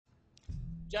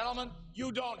Gentlemen,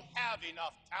 you don't have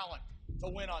enough talent to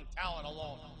win on talent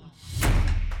alone.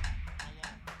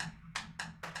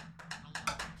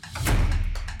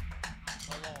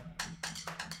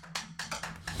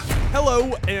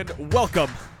 Hello and welcome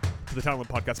to the Talent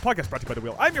Podcast brought to you by The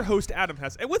Wheel. I'm your host, Adam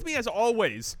Hess, and with me, as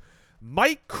always,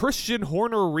 Mike Christian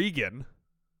Horner Regan,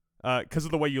 because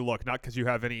of the way you look, not because you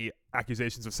have any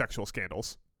accusations of sexual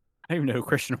scandals. I don't even know who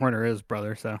Christian Horner is,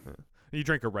 brother, so. You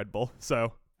drink a Red Bull,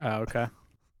 so. Oh, okay.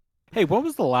 Hey, when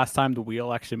was the last time The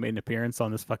Wheel actually made an appearance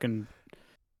on this fucking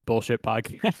bullshit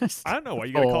podcast? I don't know why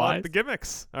you gotta call out the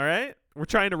gimmicks, all right? We're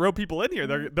trying to rope people in here.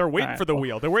 They're waiting for The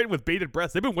Wheel. They're waiting with bated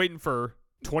breath. They've been waiting for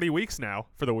 20 weeks now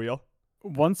for The Wheel.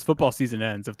 Once football season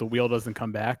ends, if The Wheel doesn't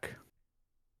come back,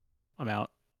 I'm out.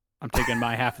 I'm taking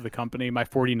my half of the company, my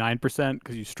 49%,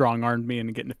 because you strong-armed me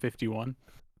into getting to 51.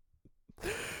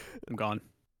 I'm gone.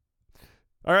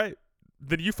 All right.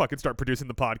 Then you fucking start producing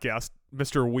the podcast,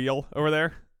 Mr. Wheel over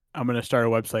there. I'm going to start a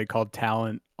website called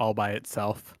Talent All By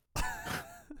Itself.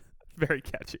 Very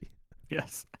catchy.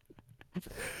 Yes.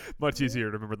 Much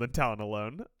easier to remember than Talent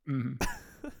alone.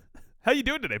 Mm-hmm. How you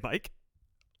doing today, Mike?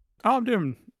 Oh, I'm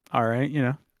doing all right, you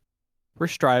know. We're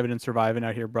striving and surviving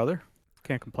out here, brother.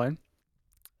 Can't complain.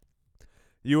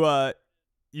 You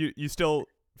still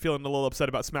feeling a little upset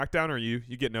about SmackDown, or are you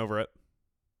getting over it?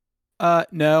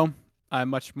 No. I'm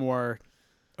much more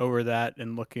over that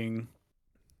and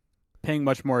paying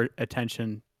much more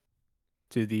attention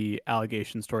to the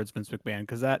allegations towards Vince McMahon,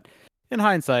 because that, in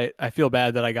hindsight, I feel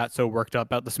bad that I got so worked up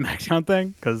about the SmackDown thing,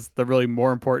 because the really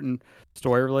more important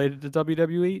story related to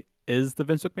WWE is the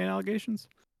Vince McMahon allegations.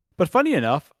 But funny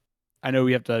enough, I know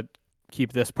we have to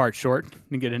keep this part short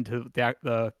and get into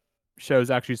the show's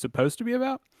actually supposed to be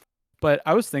about, but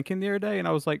I was thinking the other day, and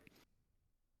I was like,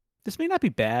 this may not be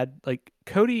bad. Like,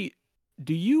 Cody,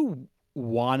 do you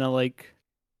want to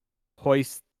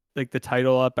hoist the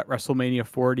title up at WrestleMania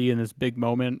 40 in this big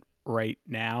moment right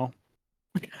now?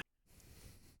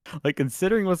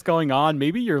 Considering what's going on,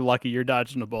 maybe you're lucky you're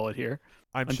dodging a bullet here.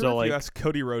 I'm sure if you ask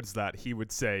Cody Rhodes that, he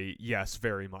would say yes,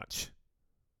 very much.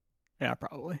 Yeah,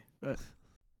 probably. But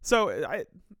so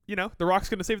The Rock's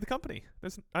going to save the company. I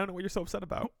don't know what you're so upset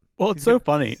about. Well, it's so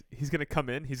funny. He's going to come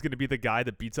in. He's going to be the guy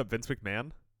that beats up Vince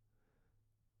McMahon.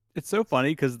 It's so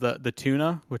funny because the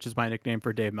tuna, which is my nickname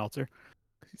for Dave Meltzer,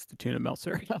 he's the tuna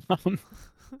Meltzer,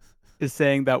 is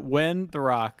saying that when The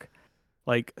Rock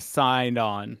signed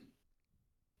on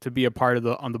to be a part of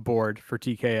on the board for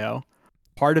TKO,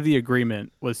 part of the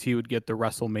agreement was he would get the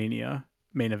WrestleMania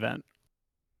main event.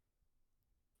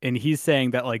 And he's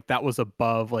saying that that was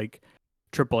above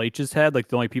Triple H's head. The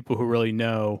only people who really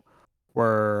know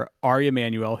were Ari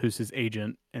Emanuel, who's his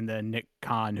agent, and then Nick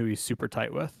Khan, who he's super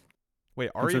tight with. Wait,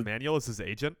 Ari Emanuel is his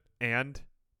agent and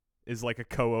is a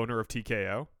co-owner of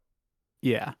TKO?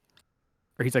 Yeah.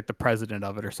 Or he's the president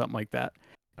of it or something like that.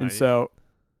 And so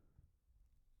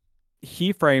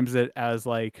he frames it as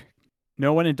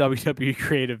no one in WWE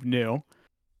Creative knew.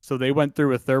 So they went through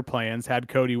with their plans, had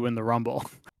Cody win the Rumble.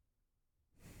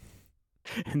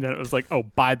 And then it was oh,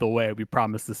 by the way, we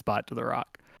promised the spot to The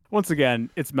Rock. Once again,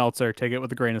 it's Meltzer. Take it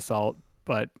with a grain of salt.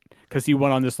 But because he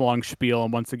went on this long spiel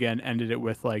and once again ended it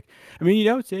with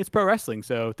it's pro wrestling,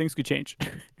 so things could change.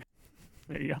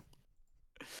 There you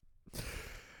go.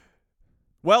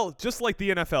 Well, just like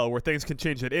the NFL, where things can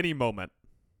change at any moment.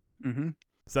 Mm-hmm.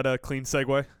 Is that a clean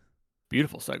segue?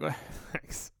 Beautiful segue.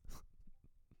 Thanks.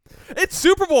 It's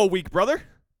Super Bowl week, brother.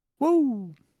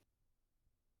 Woo!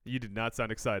 You did not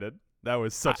sound excited. That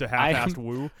was such a half-assed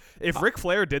woo. If Ric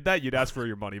Flair did that, you'd ask for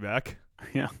your money back.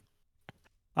 Yeah.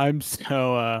 I'm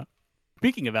so,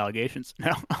 speaking of allegations,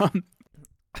 no,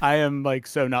 I am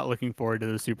so not looking forward to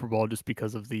the Super Bowl just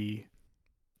because of the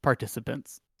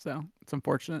participants. So it's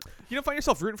unfortunate. You don't find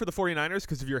yourself rooting for the 49ers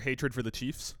because of your hatred for the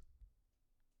Chiefs?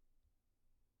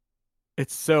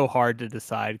 It's so hard to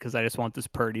decide because I just want this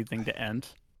Purdy thing to end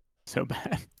so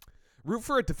bad. Root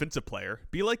for a defensive player.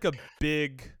 Be like a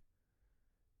big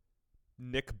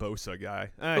Nick Bosa guy.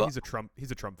 He's a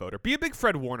Trump voter. Be a big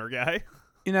Fred Warner guy.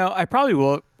 I probably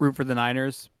will root for the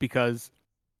Niners because,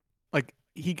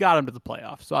 he got them to the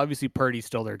playoffs. So obviously Purdy's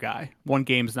still their guy. One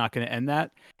game's not going to end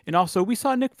that. And also, we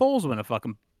saw Nick Foles win a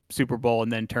fucking Super Bowl and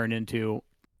then turn into,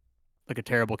 a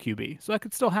terrible QB. So that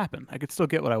could still happen. I could still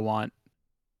get what I want,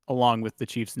 along with the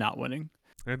Chiefs not winning.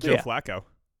 And Joe Flacco.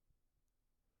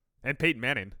 And Peyton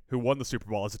Manning, who won the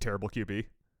Super Bowl as a terrible QB.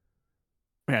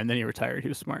 Yeah, and then he retired. He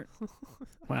was smart.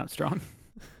 Went out strong.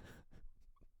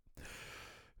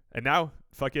 And now,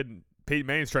 fucking Peyton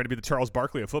Manning's trying to be the Charles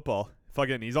Barkley of football.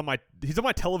 Fucking, he's on my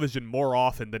television more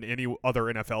often than any other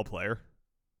NFL player.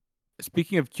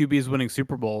 Speaking of QBs winning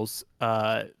Super Bowls,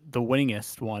 the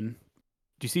winningest one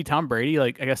you see Tom Brady,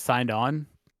 like, I guess, signed on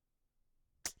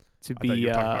to I thought you be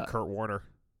were talking about Kurt Warner.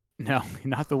 no,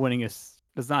 not the winningest.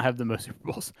 Does not have the most Super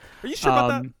Bowls. Are you sure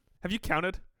about that? Have you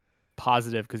counted?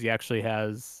 Positive, because he actually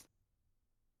has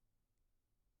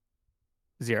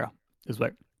 0 is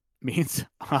what it means.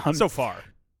 So far.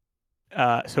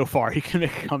 So far, he can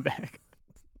make a comeback.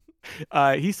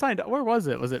 He signed. Where was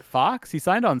it? Was it Fox? He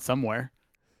signed on somewhere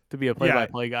to be a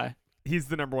play-by-play guy. He's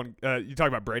the number one. You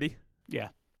talking about Brady? Yeah.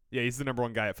 Yeah, he's the number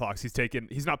one guy at Fox.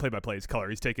 He's not play-by-play. He's color.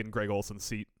 He's taken Greg Olson's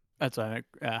seat. That's I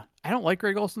don't like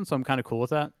Greg Olson, so I'm kind of cool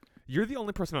with that. You're the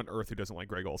only person on earth who doesn't like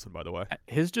Greg Olson, by the way.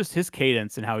 His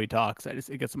cadence and how he talks,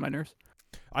 it gets on my nerves.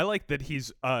 I like that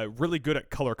he's really good at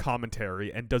color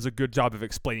commentary and does a good job of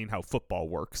explaining how football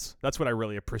works. That's what I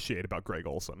really appreciate about Greg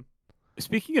Olson.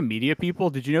 Speaking of media people,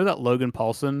 did you know that Logan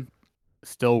Paulson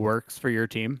still works for your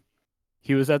team?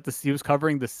 He was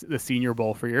covering the Senior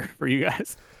Bowl for you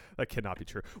guys. That cannot be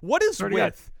true. What is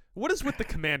with the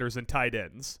Commanders and tight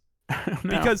ends?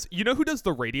 Because you know who does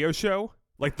the radio show?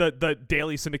 Like the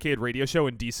daily syndicated radio show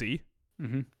in DC?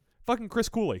 Mm-hmm. Fucking Chris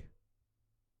Cooley.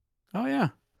 Oh, yeah.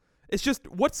 It's just,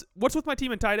 what's with my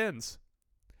team and tight ends?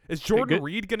 Is Jordan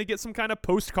Reed going to get some kind of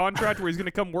post-contract where he's going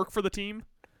to come work for the team?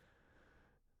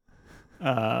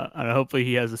 And hopefully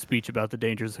he has a speech about the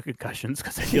dangers of concussions,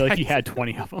 because I feel like he had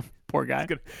 20 of them. Poor guy.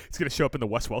 He's going to show up in the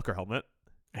Wes Welker helmet.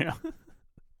 Yeah.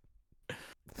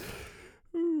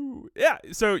 Yeah,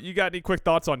 so you got any quick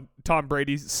thoughts on Tom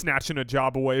Brady snatching a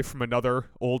job away from another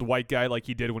old white guy like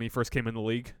he did when he first came in the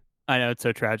league? I know it's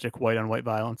so tragic, white on white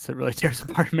violence. It really tears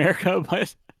apart America,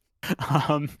 but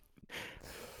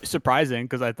surprising,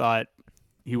 because I thought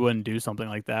he wouldn't do something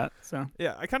like that. So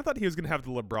yeah, I kind of thought he was going to have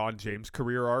the LeBron James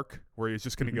career arc where he was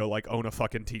just going to go like own a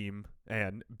fucking team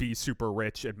and be super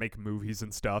rich and make movies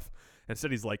and stuff.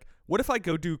 Instead, he's like, what if I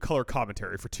go do color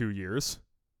commentary for 2 years?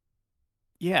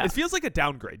 Yeah. It feels like a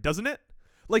downgrade, doesn't it?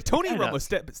 Like Tony Romo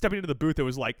stepping into the booth, it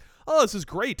was like, oh, this is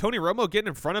great. Tony Romo getting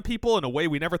in front of people in a way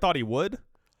we never thought he would.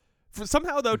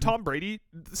 Somehow, though, Tom Brady,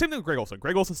 same thing with Greg Olson.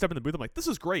 Greg Olson stepping in the booth, I'm like, this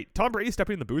is great. Tom Brady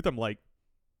stepping in the booth, I'm like,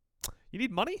 you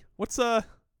need money? What's the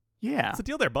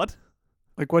deal there, bud?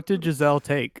 Like, what did Giselle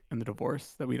take in the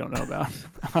divorce that we don't know about?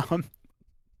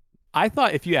 I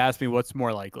thought, if you asked me what's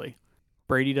more likely,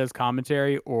 Brady does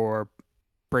commentary or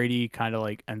Brady kind of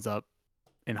like ends up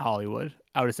in Hollywood,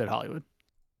 I would have said Hollywood.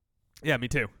 Yeah, me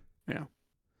too. Yeah.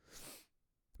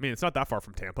 I mean, it's not that far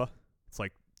from Tampa. It's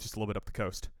like just a little bit up the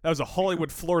coast. That was a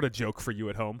Hollywood, Florida joke for you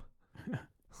at home.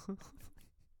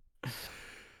 All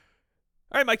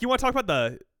right, Mike, you want to talk about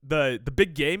the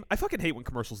big game? I fucking hate when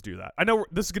commercials do that. I know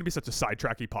this is going to be such a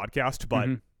sidetracky podcast, but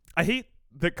I hate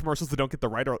the commercials that don't get the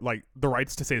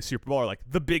rights to say the Super Bowl are like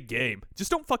the big game.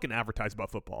 Just don't fucking advertise about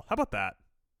football. How about that?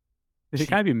 They should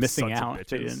kind of be missing out if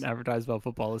they didn't advertise about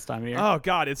football this time of year. Oh,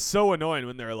 God, it's so annoying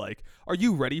when they're like, are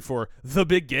you ready for the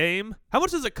big game? How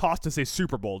much does it cost to say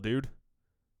Super Bowl, dude?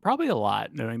 Probably a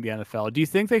lot, knowing the NFL. Do you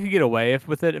think they could get away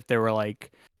with it if they were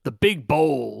like, the big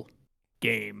bowl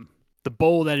game? The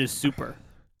bowl that is super.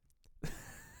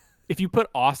 If you put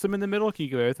awesome in the middle, can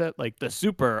you get away with it? Like, the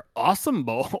Super Awesome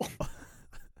Bowl.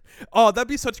 Oh, that'd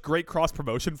be such great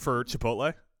cross-promotion for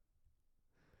Chipotle.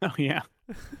 Oh, yeah.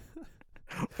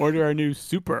 Order our new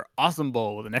Super Awesome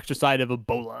Bowl with an extra side of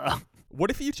Ebola.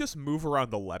 What if you just move around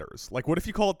the letters? Like, what if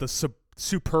you call it the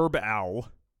Superb Owl?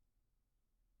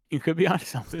 You could be onto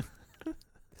something.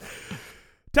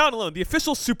 Down Alone, the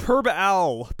official Superb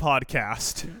Owl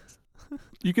podcast.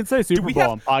 You can say Super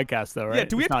Bowl on podcast, though, right? Yeah,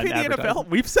 do we have to pay the NFL?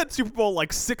 We've said Super Bowl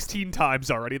like 16 times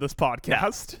already this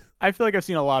podcast. Yeah. I feel like I've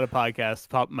seen a lot of podcasts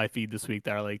pop in my feed this week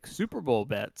that are like Super Bowl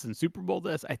bets and Super Bowl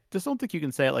this. I just don't think you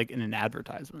can say it like in an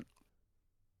advertisement.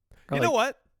 You know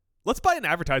what? Let's buy an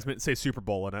advertisement and say Super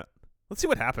Bowl in it. Let's see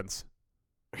what happens.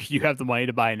 You have the money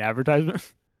to buy an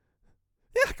advertisement?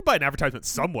 Yeah, I could buy an advertisement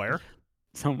somewhere.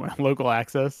 Somewhere. Local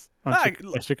access on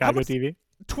Chicago TV.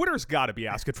 Twitter's got to be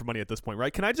asking for money at this point,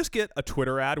 right? Can I just get a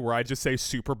Twitter ad where I just say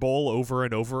Super Bowl over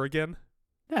and over again?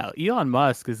 Yeah, Elon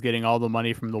Musk is getting all the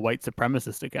money from the white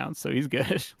supremacist accounts, so he's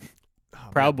good. Oh,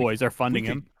 Proud Boys are funding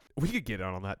him. We could get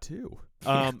on that too.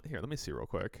 Here, let me see real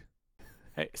quick.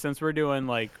 Hey, since we're doing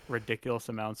like ridiculous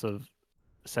amounts of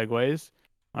segues,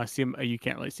 I see you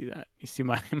can't really see that. You see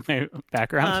my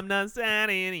background? I'm not sad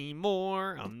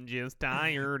anymore. I'm just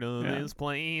tired of this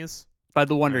place. By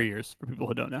the Wonder Years, for people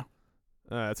who don't know.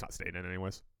 It's not staying in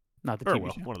anyways. Not the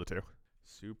TV show. One of the two.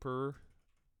 Super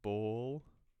Bowl.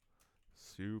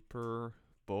 Super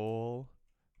Bowl.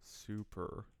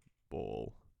 Super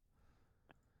Bowl.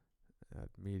 At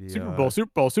media. Super Bowl,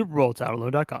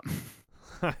 Totalone.com.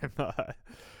 I'm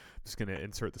just going to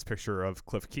insert this picture of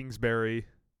Cliff Kingsbury.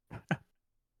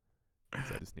 I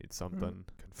just need something.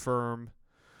 Confirm.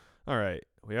 All right,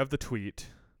 we have the tweet.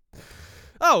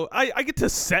 Oh, I get to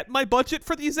set my budget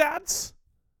for these ads?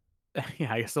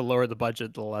 Yeah, I guess the lower the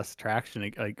budget, the less traction.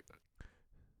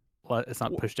 It's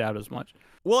not pushed out as much.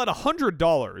 Well, at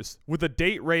 $100 with a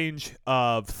date range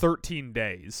of 13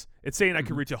 days, it's saying I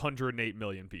can reach 108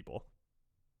 million people.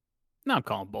 No, I'm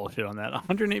calling bullshit on that.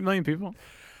 108 million people.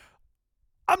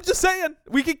 I'm just saying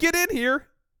we could get in here,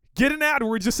 get an ad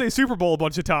where we just say Super Bowl a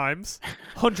bunch of times.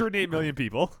 108 million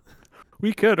people.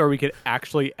 We could, or we could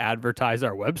actually advertise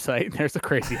our website. There's a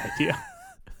crazy idea.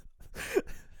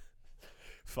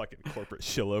 Fucking corporate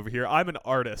shill over here. I'm an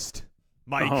artist,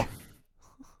 Mike. Oh.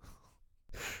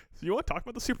 You want to talk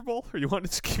about the Super Bowl, or you want to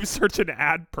just keep searching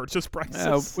ad purchase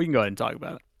prices? We can go ahead and talk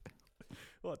about it.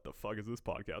 What the fuck is this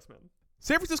podcast, man?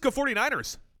 San Francisco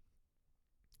 49ers.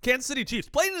 Kansas City Chiefs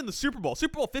playing in the Super Bowl.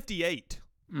 Super Bowl 58.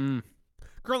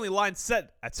 Currently line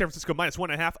set at San Francisco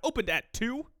 -1.5. Opened at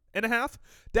 2.5.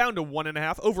 Down to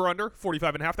 1.5. Over under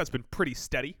 45.5. That's been pretty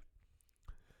steady.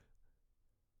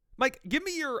 Mike, give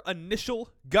me your initial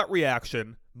gut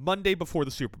reaction Monday before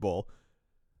the Super Bowl.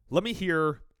 Let me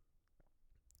hear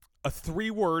a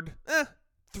 3-word,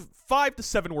 5 to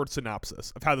 7 word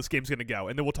synopsis of how this game's going to go,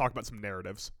 and then we'll talk about some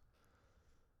narratives.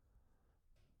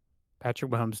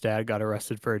 Patrick Mahomes' dad got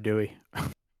arrested for a Dewey.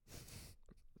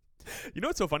 You know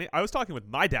what's so funny? I was talking with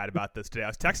my dad about this today. I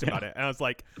was texting about it, and I was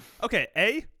like, okay,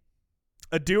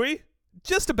 a Dewey,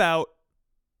 just about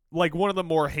like one of the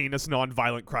more heinous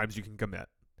non-violent crimes you can commit,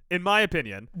 in my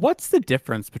opinion. What's the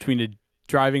difference between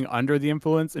driving under the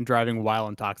influence and driving while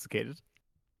intoxicated?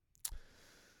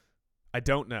 I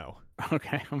don't know.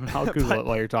 Okay, I'll Google it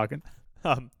while you're talking.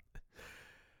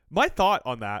 My thought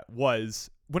on that was,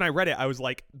 when I read it, I was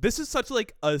like, this is such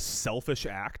like a selfish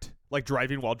act, like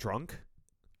driving while drunk.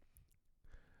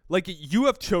 Like, you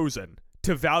have chosen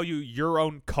to value your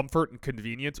own comfort and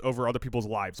convenience over other people's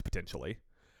lives, potentially.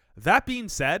 That being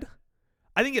said,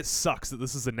 I think it sucks that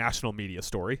this is a national media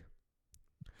story.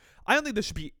 I don't think this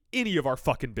should be any of our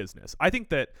fucking business. I think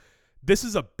that this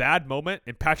is a bad moment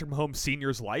in Patrick Mahomes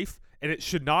Sr.'s life, and it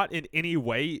should not in any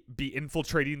way be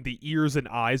infiltrating the ears and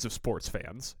eyes of sports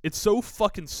fans. It's so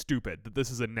fucking stupid that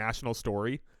this is a national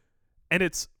story, and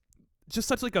it's just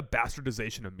such like a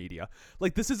bastardization of media.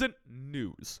 Like, this isn't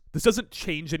news. This doesn't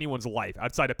change anyone's life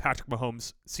outside of Patrick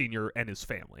Mahomes Sr. and his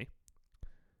family.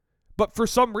 But for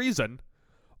some reason,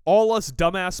 all us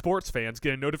dumbass sports fans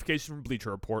get a notification from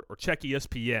Bleacher Report or check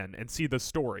ESPN and see this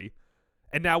story,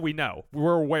 and now we know.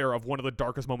 We're aware of one of the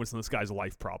darkest moments in this guy's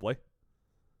life, probably.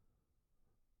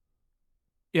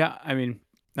 Yeah, I mean,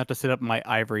 not to sit up in my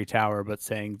ivory tower, but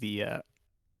saying the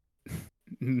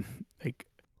like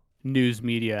news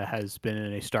media has been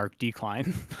in a stark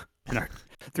decline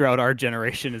throughout our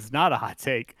generation is not a hot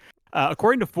take.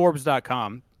 According to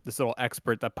Forbes.com, this little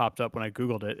expert that popped up when I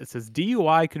Googled it, it says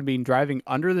DUI could mean driving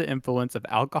under the influence of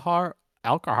alcohol,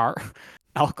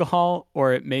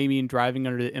 or it may mean driving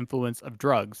under the influence of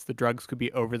drugs. The drugs could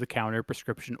be over-the-counter,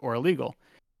 prescription, or illegal.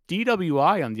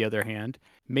 DWI, on the other hand,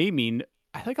 may mean,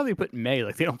 I like how they put may,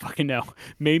 like they don't fucking know,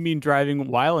 may mean driving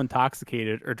while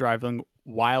intoxicated or driving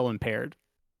while impaired.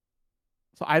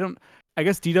 So I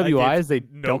guess DWI is they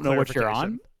don't know what you're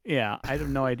on. Yeah, I have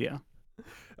no idea.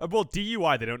 Well,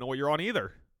 DUI, they don't know what you're on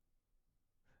either.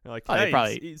 They're like, Oh,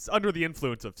 hey, he's under the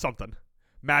influence of something.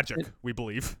 Magic, we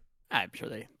believe. I'm sure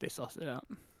they suss it out.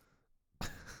 So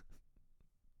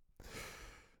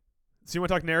you want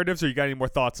to talk narratives, or you got any more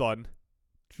thoughts on?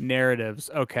 Narratives.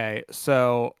 Okay,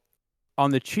 so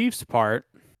on the Chiefs' part,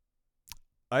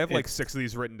 I have like 6 of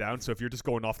these written down, so if you're just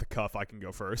going off the cuff, I can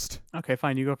go first. Okay,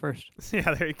 fine, you go first.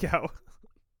 Yeah, there you go.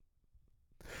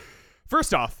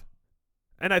 First off,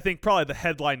 and I think probably the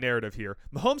headline narrative here,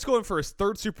 Mahomes going for his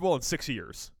 3rd Super Bowl in 6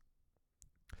 years.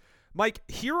 Mike,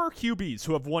 here are QBs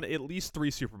who have won at least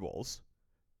 3 Super Bowls.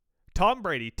 Tom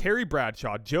Brady, Terry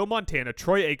Bradshaw, Joe Montana,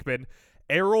 Troy Aikman,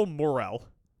 Earl Morrell.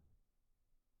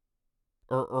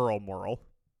 Or Earl Morrell.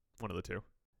 One of the two.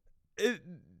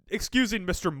 Excusing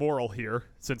Mr. Morrell here,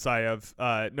 since I have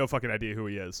no fucking idea who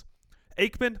he is.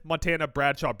 Aikman, Montana,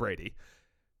 Bradshaw, Brady.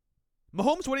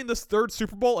 Mahomes winning this 3rd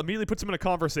Super Bowl immediately puts him in a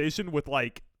conversation with,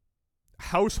 like,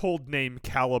 household name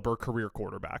caliber career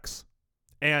quarterbacks.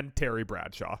 And Terry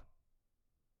Bradshaw.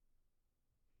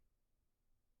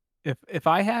 If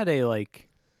I had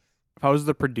if I was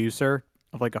the producer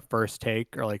of like a First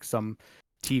Take or like some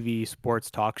TV sports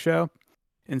talk show,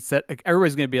 instead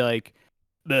everybody's gonna be like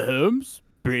Mahomes,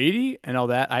 Brady, and all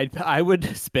that, I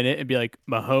would spin it and be like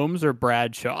Mahomes or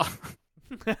Bradshaw.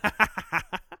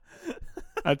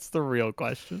 That's the real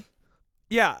question.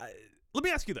 Yeah, let me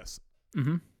ask you this.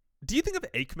 Mm-hmm. Do you think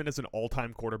of Aikman as an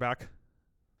all-time quarterback?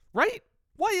 Right?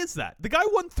 Why is that? The guy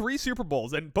won 3 Super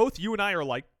Bowls, and both you and I are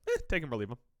like, take him or leave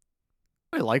him.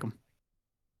 I like him.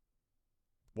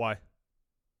 Why?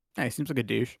 Yeah, he seems like a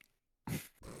douche.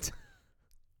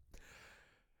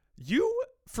 You,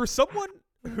 for someone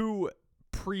who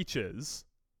preaches,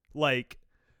 like,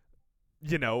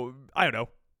 I don't know,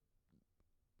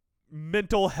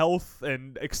 mental health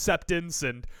and acceptance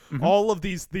and all of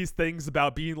these things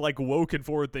about being like woke and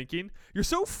forward thinking, you're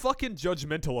so fucking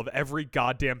judgmental of every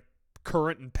goddamn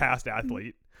current and past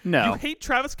athlete. No. You hate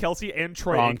Travis Kelce and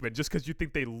Troy Wrong. Aikman just because you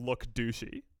think they look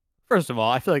douchey. First of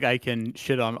all, I feel like I can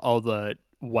shit on all the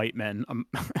white men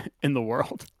in the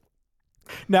world.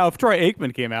 Now, if Troy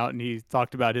Aikman came out and he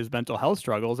talked about his mental health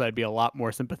struggles, I'd be a lot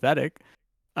more sympathetic.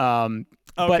 Okay,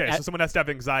 but so someone has to have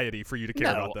anxiety for you to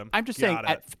care about them. I'm just Got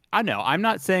saying, it. I know, I'm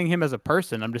not saying him as a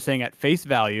person. I'm just saying at face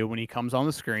value, when he comes on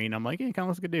the screen, I'm like, yeah, he kind of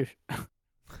looks like a douche.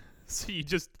 So you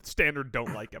just standard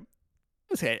don't like him.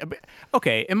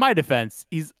 Okay, in my defense,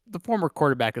 he's the former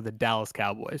quarterback of the Dallas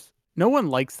Cowboys. No one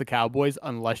likes the Cowboys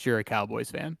unless you're a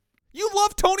Cowboys fan. You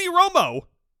love Tony Romo.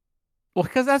 Well,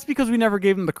 that's because we never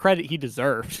gave him the credit he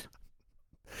deserved.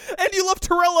 And you love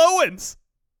Terrell Owens.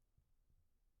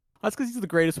 That's because he's the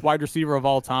greatest wide receiver of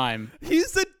all time.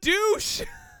 He's a douche.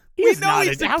 He's we know not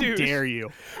he's a how douche. Dare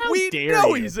you? How we dare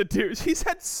know you? he's a douche. He's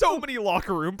had so many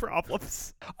locker room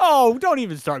problems. Oh, don't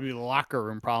even start me with locker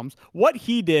room problems. What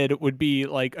he did would be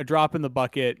like a drop in the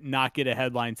bucket, not get a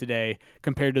headline today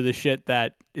compared to the shit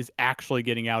that is actually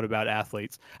getting out about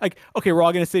athletes. Like, okay, we're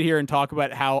all going to sit here and talk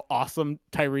about how awesome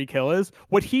Tyreek Hill is.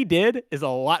 What he did is a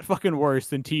lot fucking worse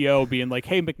than T.O. being like,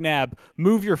 hey, McNabb,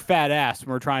 move your fat ass when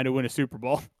we're trying to win a Super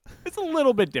Bowl. It's a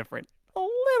little bit different. A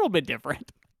little bit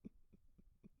different.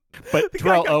 But The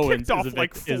Terrell guy got Owens kicked off is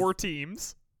like 4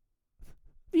 teams.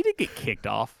 He didn't get kicked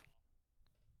off.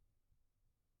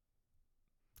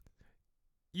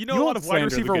 You know You a lot won't of wide slander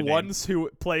the receiver good name. ones who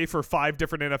play for 5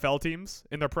 different NFL teams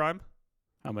in their prime?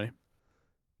 How many?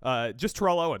 Just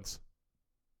Terrell Owens.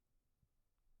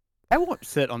 I won't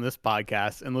sit on this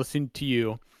podcast and listen to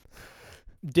you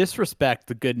disrespect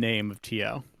the good name of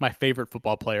T.O., my favorite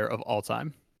football player of all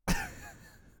time.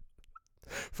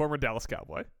 Former Dallas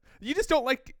Cowboy. You just don't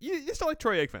like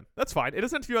Troy Aikman. That's fine. It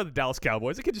doesn't have to be about the Dallas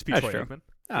Cowboys. It could just be That's Troy true. Aikman.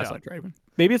 That's Yeah. not Draven.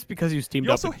 Maybe it's because he was teamed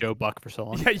You up also- with Joe Buck for so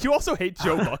long. Yeah, you also hate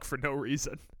Joe Buck for no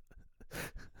reason.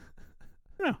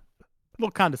 A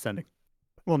little condescending.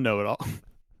 We'll know it all.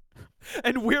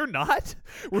 And we're not.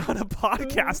 We're on a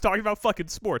podcast talking about fucking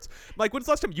sports. Mike, when's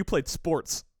the last time you played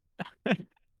sports?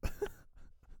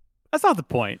 That's not the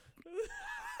point.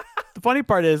 The funny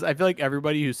part is, I feel like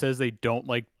everybody who says they don't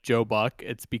like Joe Buck,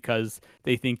 it's because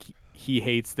they think he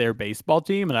hates their baseball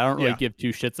team, and I don't really Yeah. give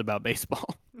 2 shits about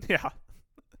baseball. Yeah.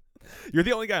 You're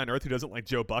the only guy on earth who doesn't like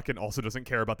Joe Buck and also doesn't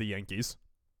care about the Yankees.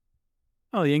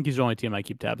 Oh, the Yankees are the only team I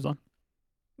keep tabs on.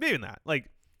 Maybe not. Like,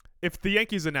 if the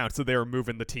Yankees announced that they were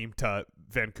moving the team to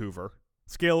Vancouver,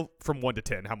 scale from 1 to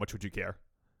 10, how much would you care?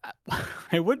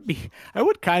 I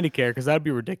would kind of care because that'd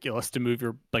be ridiculous to move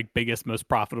your like biggest, most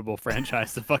profitable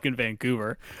franchise to fucking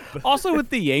Vancouver. Also with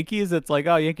the Yankees, it's like,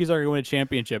 oh, Yankees are going to win a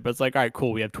championship. But it's like, all right,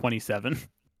 cool. We have 27.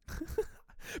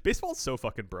 Baseball's so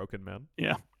fucking broken, man.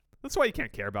 Yeah. That's why you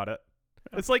can't care about it.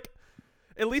 It's like,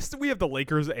 at least we have the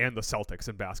Lakers and the Celtics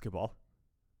in basketball.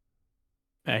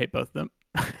 I hate both of them.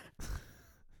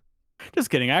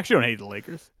 Just kidding. I actually don't hate the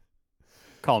Lakers.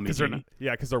 Call me Genie.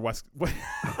 Because they're West.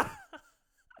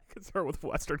 Because they're with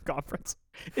Western Conference.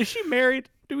 Is she married?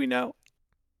 Do we know?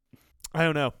 I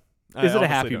don't know. Is it a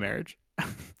happy marriage?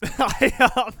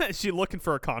 Is she looking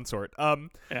for a consort?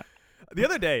 Yeah. The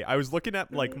other day, I was looking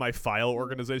at like my file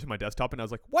organization, my desktop, and I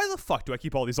was like, "Why the fuck do I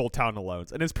keep all these Old Town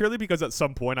Alones?" And it's purely because at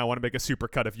some point I want to make a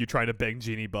supercut of you trying to bang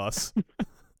Jeannie Buss.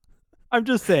 I'm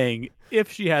just saying,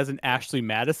 if she has an Ashley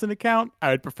Madison account, I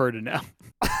would prefer to know.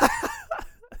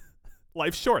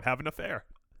 Life's short. Have an affair.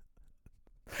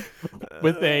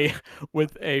 with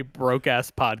a broke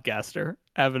ass podcaster,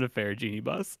 have an affair, Jeannie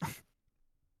Buss.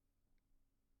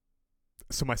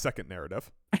 So my second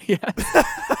narrative. Yeah.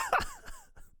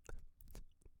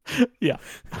 Yeah.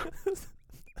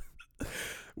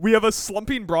 We have a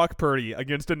slumping Brock Purdy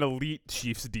against an elite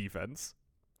Chiefs defense.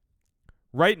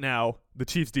 Right now, the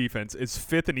Chiefs defense is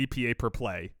 5th in EPA per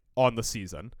play on the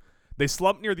season. They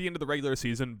slumped near the end of the regular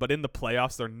season, but in the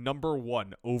playoffs, they're number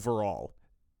 1 overall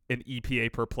in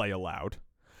EPA per play allowed.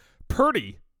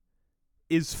 Purdy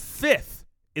is 5th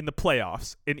in the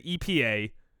playoffs in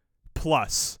EPA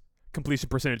plus completion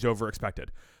percentage over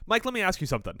expected. Mike, let me ask you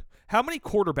something. How many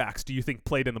quarterbacks do you think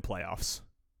played in the playoffs?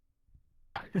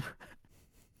 I'm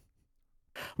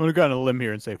going to go on a limb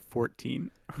here and say 14.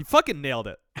 You fucking nailed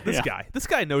it. This Yeah.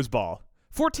 guy knows ball.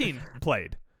 14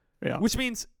 played. Yeah. which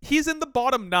means he's in the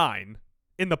bottom 9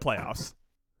 in the playoffs.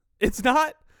 It's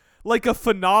not like a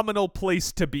phenomenal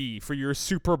place to be for your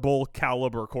Super Bowl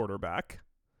caliber quarterback.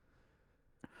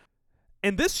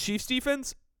 And this Chiefs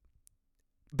defense,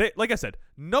 they, like I said,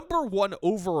 number 1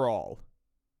 overall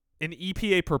in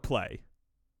EPA per play.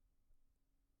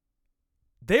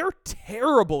 They're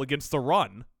terrible against the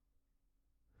run.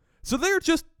 So they're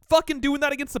just fucking doing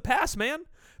that against the pass, man.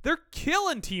 They're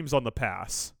killing teams on the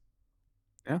pass.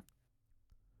 Yeah.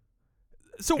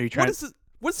 So what's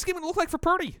this game going to look like for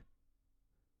Purdy?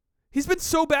 He's been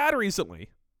so bad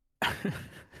recently.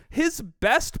 His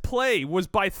best play was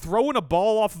by throwing a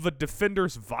ball off of a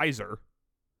defender's visor.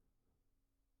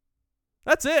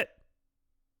 That's it.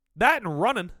 That and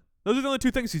running. Those are the only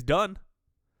 2 things he's done.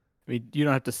 I mean, you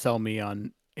don't have to sell me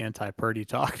on anti-Purdy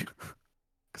talk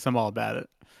because I'm all about it.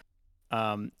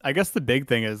 I guess the big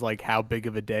thing is like how big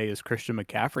of a day is Christian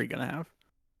McCaffrey going to have?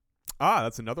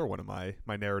 That's another one of my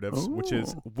narratives, which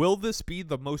is, Ooh. will this be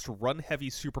the most run-heavy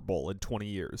Super Bowl in 20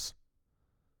 years?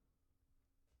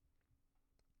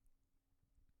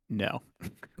 No.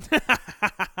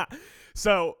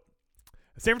 So,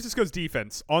 San Francisco's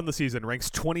defense on the season ranks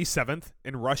 27th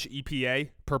in rush EPA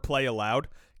per play allowed.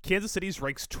 Kansas City's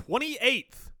ranks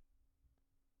 28th.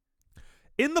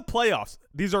 In the playoffs,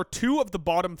 these are 2 of the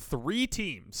bottom 3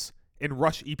 teams in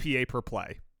rush EPA per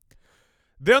play.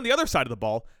 Then on the other side of the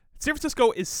ball, San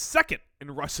Francisco is 2nd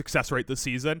in rush success rate this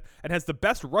season and has the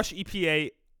best rush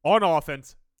EPA on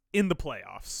offense in the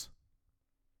playoffs.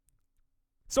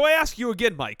 So I ask you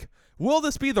again, Mike, will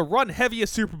this be the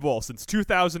run-heaviest Super Bowl since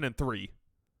 2003?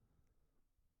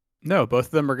 No, both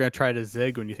of them are going to try to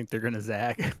zig when you think they're going to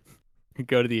zag and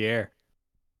go to the air.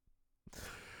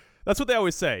 That's what they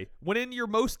always say. When in your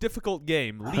most difficult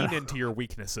game, lean into your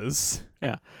weaknesses.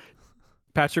 Yeah.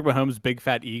 Patrick Mahomes' big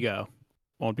fat ego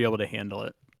won't be able to handle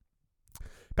it.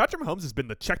 Patrick Mahomes has been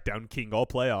the checkdown king all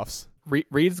playoffs.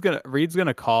 Reed's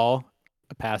gonna call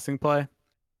a passing play,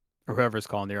 or whoever's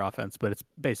calling their offense, but it's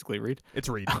basically Reed. It's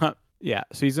Reed. Yeah,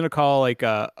 so he's gonna call like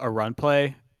a run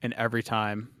play, and every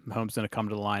time Mahomes gonna come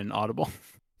to the line and audible.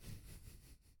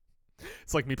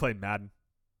 It's like me playing Madden.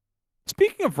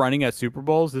 Speaking of running at Super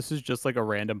Bowls, this is just like a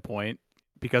random point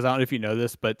because I don't know if you know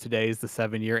this, but today is the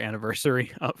 7-year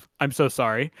anniversary of I'm so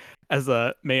sorry, as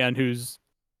a man whose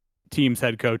team's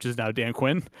head coach is now Dan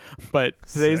Quinn, but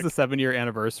today's the 7-year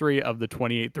anniversary of the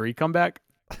 28-3 comeback.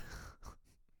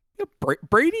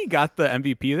 Brady got the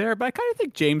MVP there, but I kind of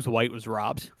think James White was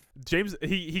robbed.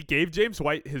 He gave James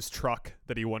White his truck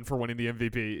that he won for winning the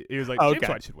MVP. He was like, Okay. James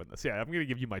White should win this. Yeah, I'm going to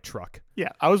give you my truck. Yeah,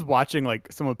 I was watching,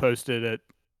 like, someone posted it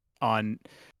on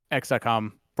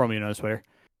X.com, formerly known as Twitter,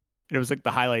 and it was like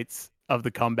the highlights of the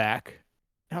comeback.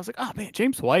 And I was like, oh man,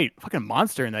 James White, fucking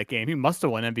monster in that game. He must have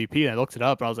won MVP. And I looked it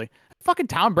up and I was like, fucking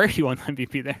Tom Brady won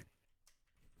MVP there.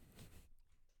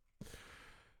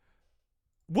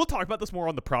 We'll talk about this more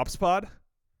on the props pod.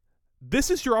 This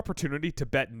is your opportunity to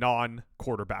bet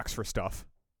non-quarterbacks for stuff.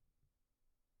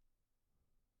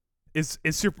 Is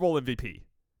Super Bowl MVP.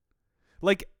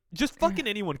 Like, just fucking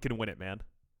anyone can win it, man.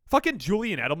 Fucking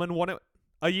Julian Edelman won it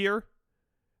a year.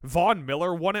 Von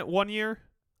Miller won it 1 year.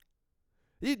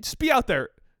 You just be out there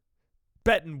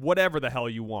betting whatever the hell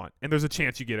you want, and there's a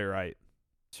chance you get it right.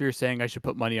 So you're saying I should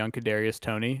put money on Kadarius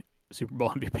Toney, Super Bowl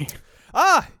MVP?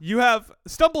 You have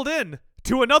stumbled in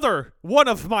to another one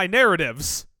of my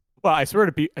narratives. Well, I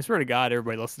swear to God,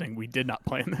 everybody listening, we did not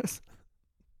plan this.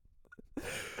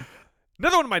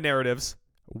 Another one of my narratives,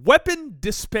 weapon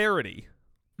disparity,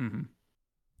 Mm-hmm.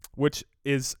 which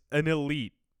is an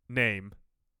elite name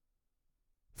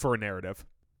for a narrative.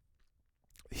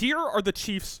 Here are the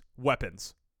Chiefs'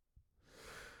 weapons.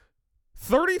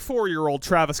 34-year-old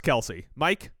Travis Kelce.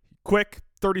 Mike, quick,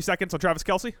 30 seconds on Travis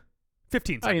Kelce?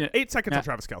 15 seconds. 8 seconds on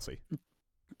Travis Kelce.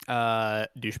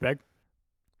 Douchebag.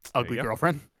 Ugly go.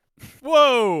 girlfriend.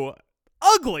 Whoa!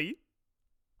 Ugly?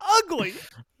 Ugly?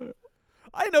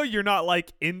 I know you're not,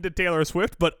 like, into Taylor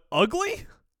Swift, but ugly?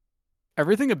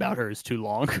 Everything about her is too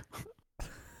long. She's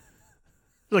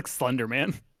like Slender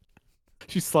Man.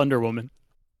 She's Slender Woman.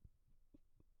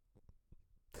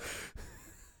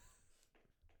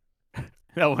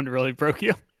 That one really broke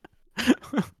you.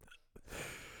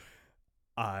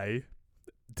 I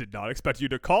did not expect you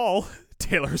to call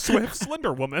Taylor Swift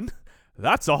Slender Woman.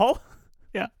 That's all.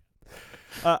 Yeah.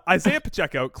 Isaiah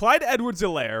Pacheco, Clyde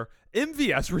Edwards-Helaire,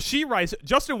 MVS, Rashee Rice,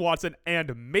 Justin Watson,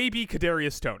 and maybe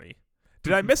Kadarius Toney.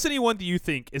 Did I miss anyone that you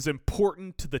think is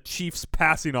important to the Chiefs'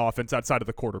 passing offense outside of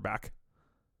the quarterback?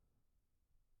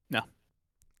 No.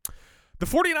 The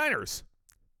 49ers,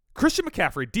 Christian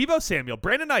McCaffrey, Deebo Samuel,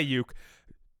 Brandon Ayuk.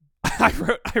 I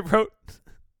wrote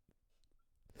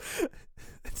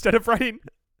instead of writing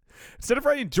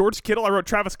George Kittle, I wrote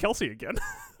Travis Kelce again.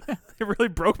 It really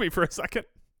broke me for a second.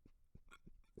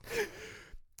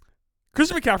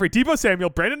 Christian McCaffrey, Deebo Samuel,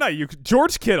 Brandon Ayuk,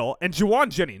 George Kittle, and Juwan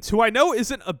Jennings, who I know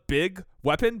isn't a big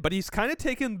weapon, but he's kind of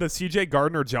taken the CJ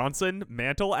Gardner-Johnson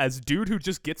mantle as dude who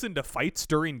just gets into fights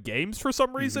during games for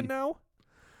some reason now.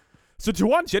 So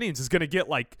Juwan Jennings is going to get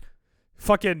like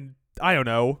fucking, I don't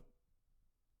know,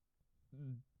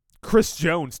 Chris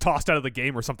Jones tossed out of the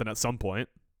game or something at some point.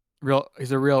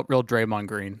 He's a real Draymond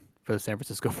Green for the San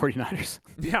Francisco 49ers.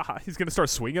 Yeah, he's going to start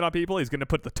swinging on people. He's going to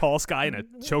put the tallest guy in a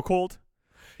chokehold.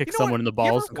 Kick someone in the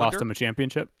balls and cost wonder, him a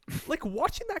championship. Like,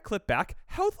 watching that clip back,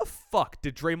 how the fuck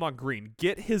did Draymond Green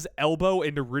get his elbow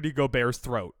into Rudy Gobert's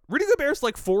throat? Rudy Gobert's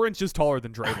like 4 inches taller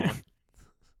than Draymond.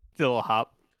 Did a little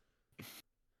hop.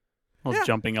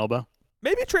 Jumping elbow.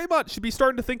 Maybe Draymond should be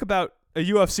starting to think about a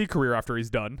UFC career after he's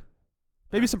done.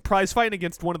 Maybe some prize fighting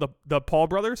against one of the Paul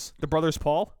brothers, the brothers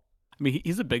Paul. I mean,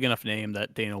 he's a big enough name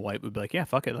that Dana White would be like, yeah,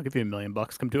 fuck it, I'll give you $1 million.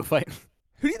 Come do a fight.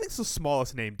 Who do you think's the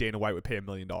smallest name Dana White would pay $1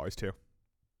 million to?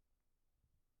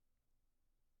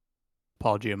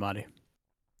 Paul Giamatti.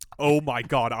 Oh my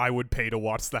God, I would pay to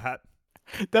watch that.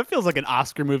 That feels like an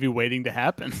Oscar movie waiting to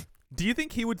happen. Do you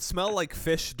think he would smell like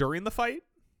fish during the fight?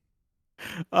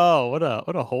 Oh, what a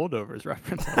holdovers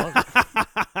reference. I love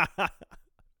it.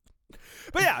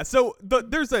 But yeah, so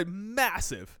there's a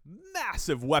massive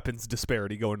weapons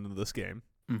disparity going into this game.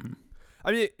 Mm-hmm.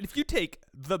 I mean, if you take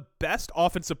the best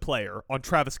offensive player on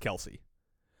Travis Kelce,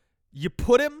 you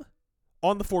put him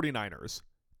on the 49ers,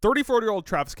 34-year-old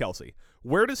Travis Kelce,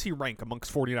 where does he rank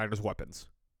amongst 49ers weapons?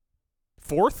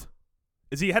 4th?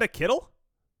 Is he ahead of Kittle?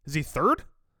 Is he 3rd?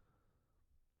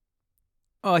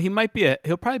 Oh,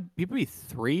 he'll probably be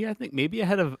 3, I think, maybe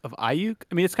ahead of Ayuk.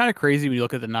 I mean, it's kind of crazy when you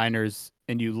look at the Niners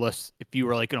and you list, if you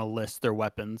were like going to list their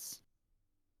weapons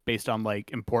based on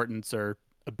like importance or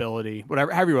ability,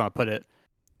 however you want to put it.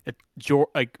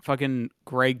 Like fucking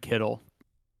Greg Kittle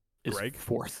is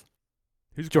 4th.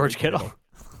 Who's George Kittle?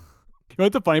 You know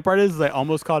what the funny part is? I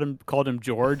almost called him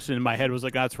George, and in my head was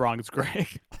like, that's wrong. It's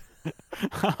Greg.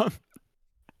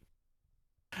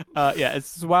 Yeah,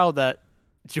 it's wild that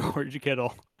George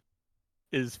Kittle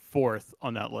is 4th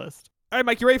on that list. All right,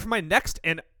 Mike, you ready for my next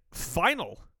and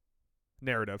final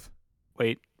narrative?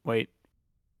 Wait.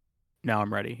 Now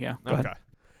I'm ready. Yeah. Go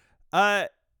ahead.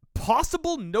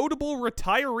 Possible notable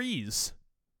retirees.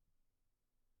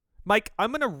 Mike,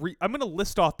 I'm gonna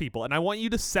list off people, and I want you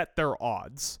to set their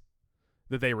odds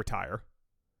that they retire.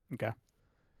 Okay.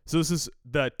 So this is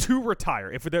the to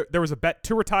retire. If there was a bet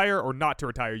to retire or not to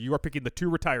retire, you are picking the to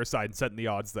retire side and setting the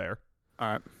odds there.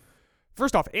 All right.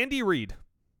 First off, Andy Reid.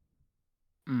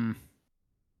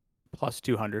 Plus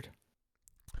 200.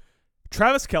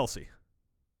 Travis Kelce.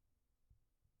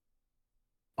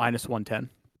 Minus 110.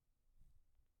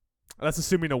 That's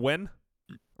assuming a win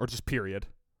or just period?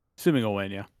 Assuming a win,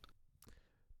 yeah.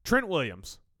 Trent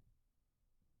Williams.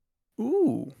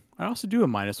 Ooh. I also do a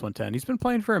minus 110. He's been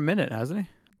playing for a minute, hasn't he?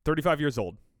 35 years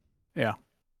old. Yeah.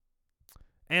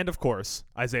 And, of course,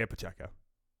 Isaiah Pacheco.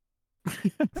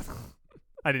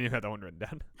 I didn't even have that one written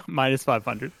down. Minus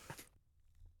 500.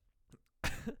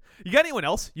 You got anyone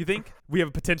else you think we have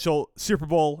a potential Super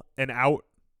Bowl and out?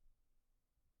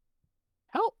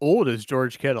 How old is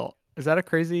George Kittle? Is that a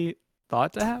crazy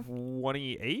thought to have?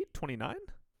 28? 29?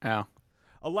 Oh.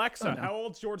 Alexa, how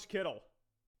old's George Kittle?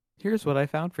 Here's what I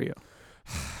found for you.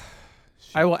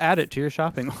 I will add it to your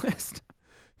shopping list.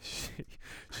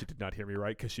 She did not hear me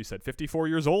right because she said 54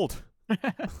 years old.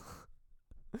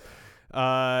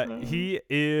 He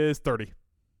is 30.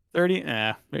 30?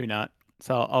 Maybe not.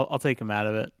 So I'll take him out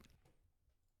of it.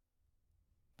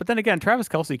 But then again, Travis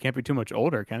Kelce can't be too much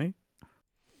older, can he?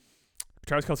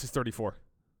 Travis Kelce's 34.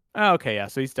 Oh, okay, yeah.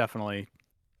 So he's definitely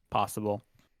possible.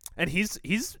 And he's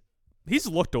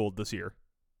looked old this year.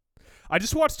 I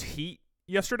just watched Heat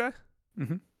yesterday.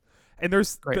 Mm-hmm. And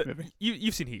there's great movie.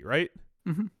 You've seen Heat, right?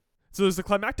 Mm-hmm. So there's the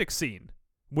climactic scene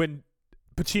when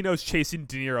Pacino's chasing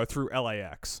De Niro through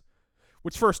LAX.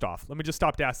 Which, first off, let me just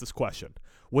stop to ask this question.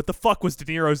 What the fuck was De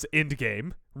Niro's end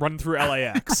game running through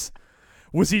LAX?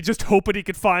 Was he just hoping he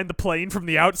could find the plane from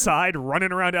the outside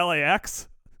running around LAX?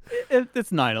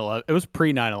 It's 9/11. It was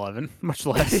pre 9/11, much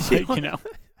less. Like, you know,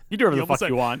 you do whatever the fuck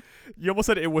you want. You almost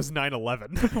said it was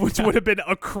 9/11, which would have been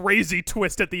a crazy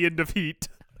twist at the end of Heat.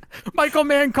 Michael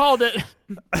Mann called it.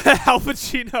 Al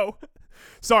Pacino.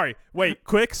 Sorry, wait,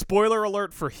 quick spoiler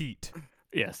alert for Heat.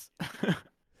 Yes.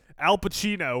 Al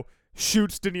Pacino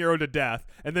shoots De Niro to death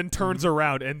and then turns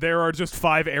around and there are just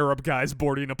 5 Arab guys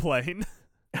boarding a plane.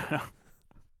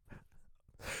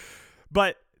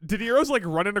 But De Niro's like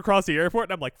running across the airport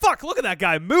and I'm like, fuck, look at that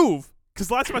guy move. Because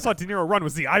the last time I saw De Niro run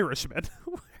was The Irishman,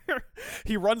 where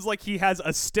he runs like he has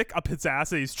a stick up his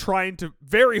ass and he's trying to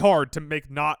very hard to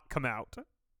make not come out.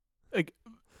 Like,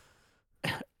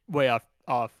 way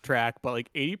off track, but like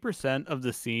 80% of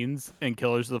the scenes in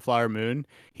Killers of the Flower Moon,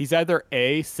 he's either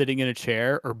A, sitting in a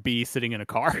chair, or B, sitting in a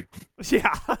car.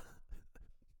 Yeah.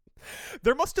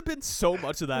 There must have been so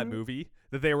much of that movie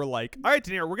that they were like, all right,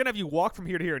 De Niro, we're going to have you walk from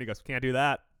here to here. And he goes, can't do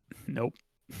that. Nope.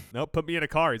 Nope, put me in a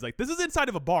car. He's like, this is inside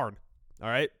of a barn. All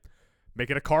right, make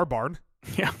it a car barn.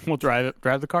 Yeah, we'll drive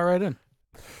the car right in.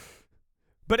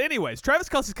 But anyways, Travis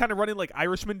Kelce's kind of running like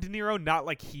Irishman De Niro, not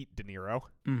like Heat De Niro.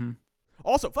 Mm-hmm.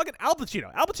 Also, fucking Al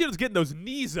Pacino. Al Pacino's getting those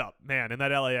knees up, man, in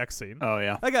that LAX scene. Oh,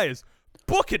 yeah. That guy is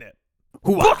booking it.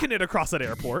 Hoo-ah. Booking it across that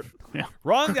airport. Yeah.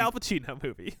 Wrong Al Pacino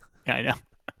movie. Yeah, I know.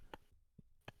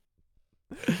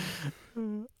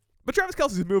 But Travis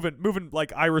Kelce's moving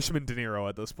like Irishman De Niro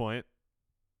at this point.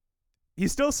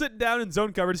 He's still sitting down in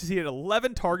zone coverage. He had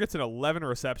 11 targets and 11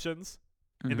 receptions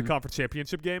in the conference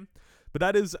championship game. But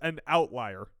that is an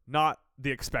outlier, not the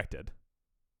expected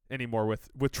anymore with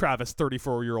Travis,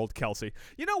 34-year-old Kelce.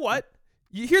 You know what?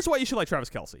 Here's why you should like Travis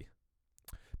Kelce.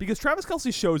 Because Travis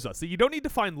Kelce shows us that you don't need to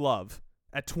find love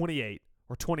at 28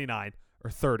 or 29 or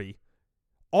 30.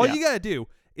 All you got to do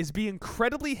is be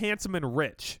incredibly handsome and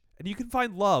rich, and you can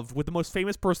find love with the most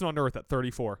famous person on earth at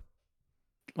 34.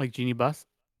 Like Jeannie Buss?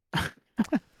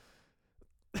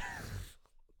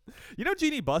 You know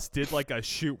Jeannie Buss did like a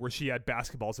shoot where she had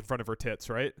basketballs in front of her tits,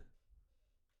 right?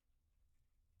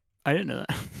 I didn't know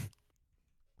that.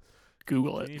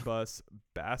 Google it. Jeannie Buss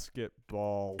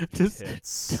basketball Just-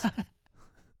 tits.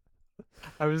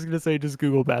 I was going to say just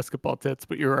Google basketball tits,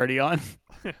 but you're already on.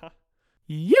 Yeah.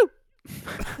 You!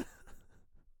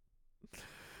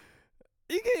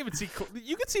 You can't even see.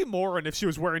 You could see Morin if she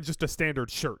was wearing just a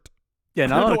standard shirt. Yeah, I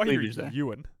not don't a know lot why of you're cleavage there.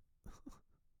 Ewan.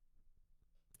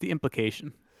 The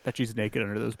implication that she's naked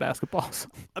under those basketballs.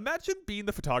 Imagine being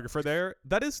the photographer there.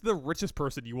 That is the richest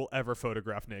person you will ever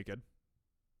photograph naked.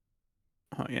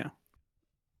 Oh, yeah.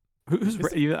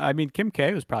 I mean, Kim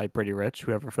K was probably pretty rich,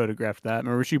 whoever photographed that.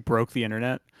 Remember she broke the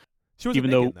internet? She wasn't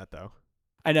Even naked though- in that though.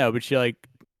 I know, but she like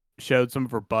showed some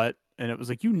of her butt, and it was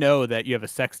like, you know that you have a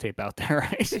sex tape out there,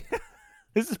 right?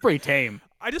 This is pretty tame.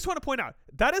 I just want to point out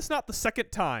that is not the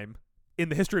second time in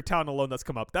the history of Talent Alone that's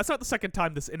come up. That's not the second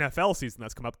time this NFL season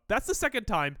that's come up. That's the second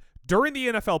time during the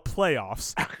NFL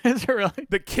playoffs Is it really?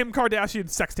 that Kim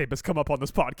Kardashian's sex tape has come up on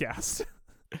this podcast.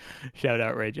 Shout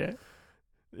out Ray J.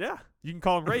 Yeah, you can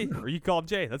call him Ray or you can call him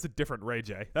Jay. That's a different Ray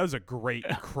J. That was a great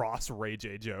cross Ray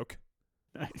J joke.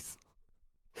 Nice.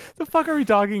 The fuck are we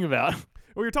talking about?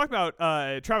 We were talking about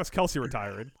Travis Kelce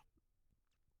retiring.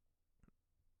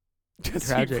 Because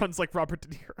he Tragic. runs like Robert De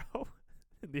Niro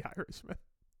in The Irishman.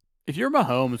 If you're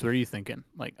Mahomes, what are you thinking?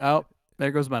 Like, oh,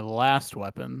 there goes my last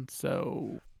weapon.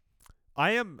 So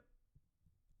I am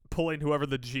pulling whoever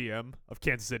the GM of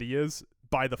Kansas City is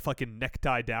by the fucking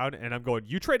necktie down, and I'm going,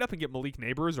 you trade up and get Malik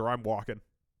Neighbors, or I'm walking.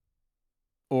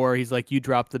 or he's like, you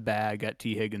drop the bag at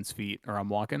T. Higgins' feet, or I'm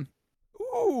walking.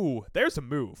 Ooh, there's a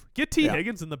move. Get T. Yeah.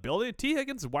 Higgins in the building. T.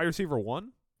 Higgins is wide receiver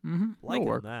 1. Mm-hmm.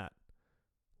 Liking that.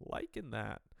 Liking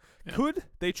that. Yeah. Could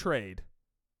they trade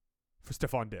for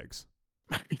Stephon Diggs?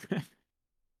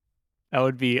 That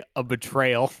would be a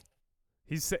betrayal.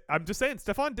 I'm just saying,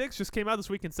 Stephon Diggs just came out this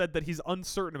week and said that he's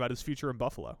uncertain about his future in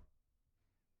Buffalo.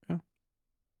 Yeah.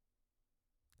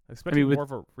 I expect more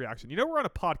of a reaction. You know we're on a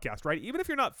podcast, right? Even if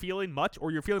you're not feeling much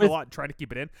or you're feeling a lot and trying to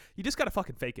keep it in, you just got to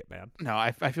fucking fake it, man. No,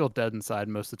 I feel dead inside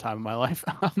most of the time of my life.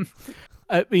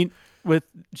 I mean, with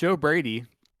Joe Brady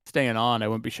staying on, I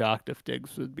wouldn't be shocked if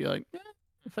Diggs would be like,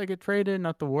 if I get traded,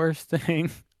 not the worst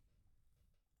thing.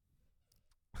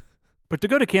 But to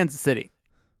go to Kansas City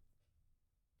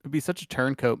would be such a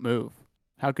turncoat move.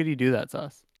 How could he do that to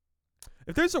us?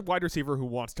 If there's a wide receiver who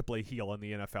wants to play heel in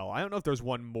the NFL, I don't know if there's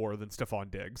one more than Stephon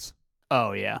Diggs.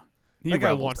 Oh, yeah. He That guy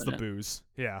revels wants in the it. booze.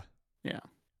 Yeah. Yeah.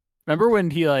 Remember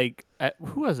when he, like,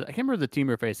 who was it? I can't remember the team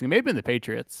we were facing. It may have been the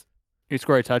Patriots. He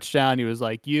scored a touchdown. He was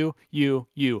like, you,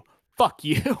 fuck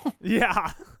you.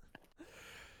 Yeah.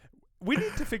 We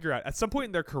need to figure out at some point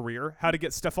in their career how to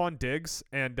get Stephon Diggs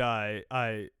and oh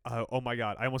my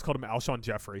god, I almost called him Alshon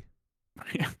Jeffrey.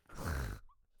 Yeah.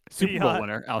 Super Bowl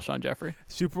winner, Alshon Jeffrey.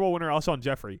 Super Bowl winner Alshon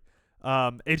Jeffrey.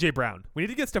 AJ Brown. We need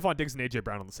to get Stephon Diggs and AJ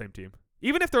Brown on the same team.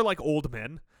 Even if they're like old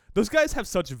men, those guys have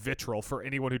such vitriol for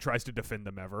anyone who tries to defend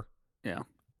them ever. Yeah.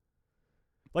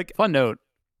 Like Fun note.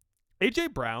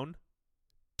 AJ Brown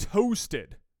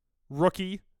toasted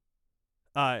rookie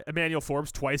Emmanuel Forbes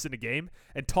twice in a game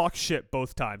and talked shit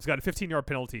both times. Got a 15-yard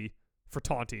penalty for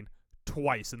taunting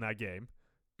twice in that game.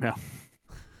 Yeah.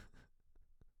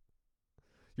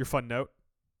 Your fun note?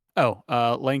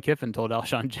 Lane Kiffin told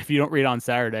Alshon, if you don't read on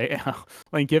Saturday,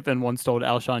 Lane Kiffin once told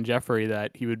Alshon Jeffrey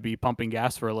that he would be pumping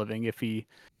gas for a living if he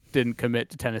didn't commit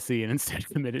to Tennessee and instead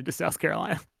committed to South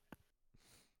Carolina.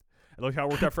 And look how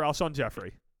it worked out for Alshon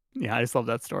Jeffrey. Yeah, I just love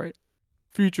that story.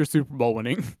 Future Super Bowl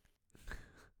winning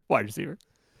wide receiver.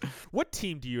 What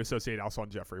team do you associate Alshon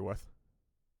Jeffrey with?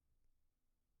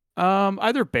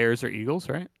 Either Bears or Eagles,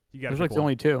 right? You got There's like the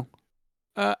only two.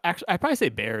 Actually, I'd probably say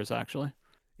Bears, actually.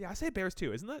 Yeah, I say Bears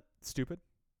too. Isn't that stupid?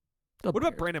 The What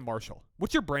about Bears. Brandon Marshall?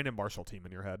 What's your Brandon Marshall team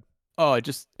in your head? Oh,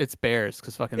 it's Bears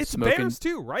because fucking It's smoking. Bears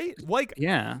too, right? Like,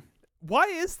 Yeah. why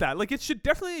is that? Like, it should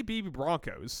definitely be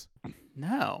Broncos.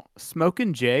 No.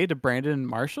 Smoking Jay to Brandon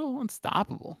Marshall?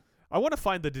 Unstoppable. I want to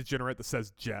find the degenerate that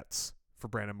says Jets for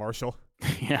Brandon Marshall.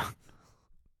 Yeah.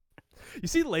 You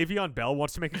see Le'Veon Bell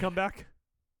wants to make a comeback?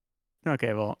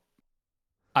 Okay, well,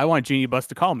 I want Genie Bus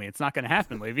to call me. It's not going to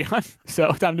happen, Le'Veon.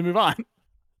 So time to move on.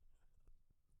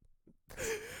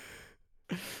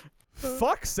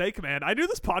 Fuck's sake, man. I knew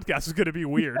this podcast was going to be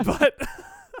weird, but...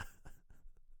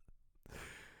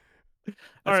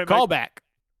 All right, Call back.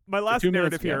 my last 2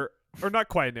 minutes narrative here, or not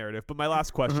quite a narrative, but my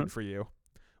last question for you.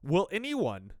 Will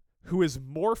anyone who is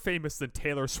more famous than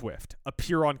Taylor Swift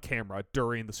appear on camera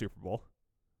during the Super Bowl?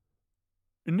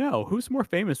 No. Who's more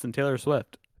famous than Taylor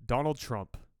Swift? Donald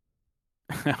Trump.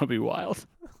 That would be wild.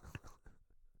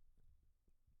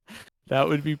 That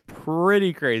would be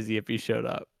pretty crazy if he showed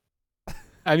up.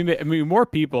 I mean, more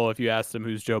people, if you asked them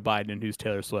who's Joe Biden and who's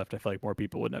Taylor Swift, I feel like more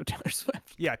people would know Taylor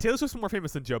Swift. Yeah, Taylor Swift's more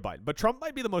famous than Joe Biden, but Trump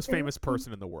might be the most famous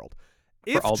person in the world. For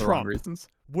If all the wrong Trump reasons.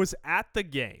 was at the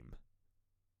game,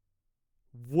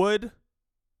 would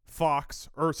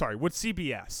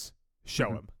CBS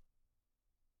show him?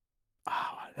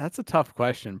 Oh, that's a tough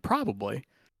question. Probably.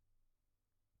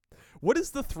 What is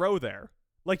the throw there?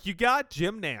 Like, you got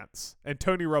Jim Nantz and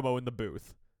Tony Romo in the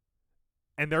booth,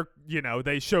 and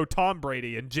they show Tom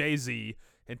Brady and Jay-Z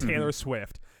and Taylor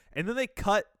Swift, and then they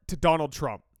cut to Donald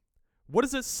Trump. What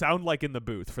does it sound like in the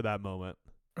booth for that moment?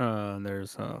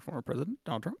 There's former President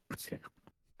Donald Trump.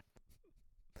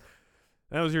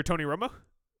 That was your Tony Romo?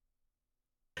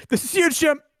 This is huge,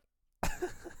 Jim.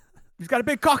 He's got a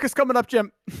big caucus coming up,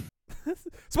 Jim.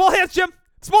 Small hands, Jim.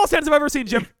 Smallest hands I've ever seen,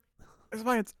 Jim. It's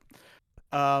my hands.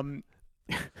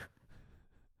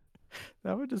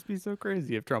 That would just be so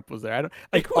crazy if Trump was there. I don't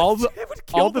like It would all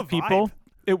kill the the people. vibe.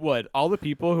 It would. All the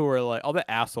people who were like, all the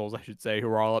assholes, I should say, who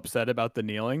were all upset about the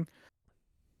kneeling,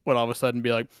 would all of a sudden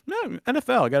be like, "No,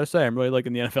 NFL. I gotta say, I'm really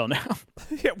liking the NFL now."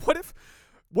 Yeah. What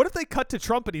if they cut to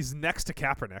Trump and he's next to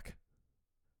Kaepernick?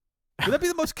 Would that be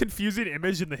the most confusing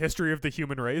image in the history of the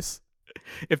human race?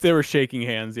 If they were shaking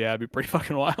hands, yeah, it'd be pretty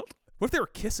fucking wild. What if they were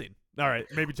kissing? All right,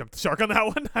 maybe jump the shark on that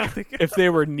one. I don't think If they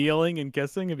were kneeling and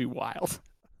kissing, it'd be wild.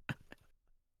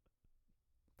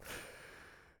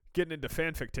 getting into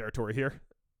fanfic territory here.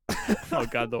 Oh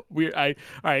god, all right,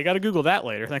 I gotta Google that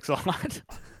later. Thanks a lot.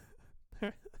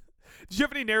 Do you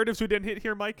have any narratives we didn't hit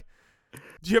here, Mike?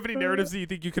 Do you have any narratives that you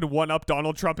think you can one up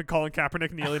Donald Trump and Colin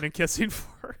Kaepernick kneeling and kissing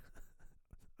for?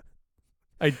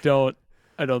 I don't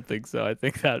think so. I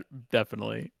think that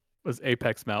definitely was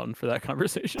Apex Mountain for that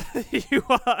conversation.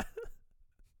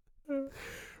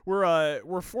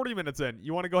 We're 40 minutes in.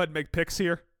 You want to go ahead and make picks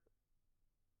here?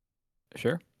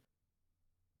 Sure.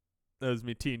 That was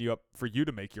me teeing you up for you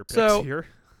to make your picks So- here.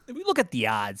 If we look at the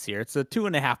odds here, it's a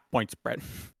 2.5 point spread.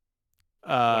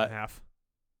 1.5.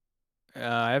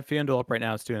 I have FanDuel up right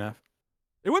now. It's 2.5.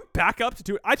 It went back up to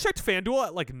 2. I checked FanDuel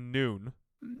at like noon,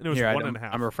 and it was Here, 1.5.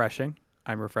 I'm refreshing.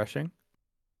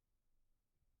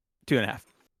 2.5.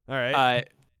 All right.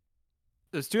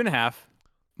 There's 2.5.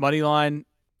 Money line,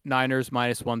 Niners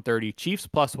minus 130. Chiefs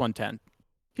plus 110.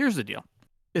 Here's the deal.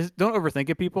 Don't overthink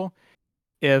it, people.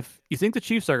 If you think the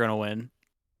Chiefs are going to win,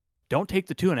 don't take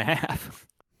the 2.5.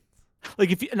 Like,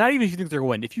 not even if you think they're going to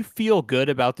win. If you feel good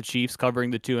about the Chiefs covering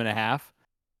the 2.5,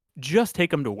 just take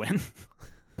them to win.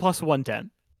 Plus 110.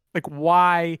 Like,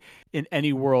 why in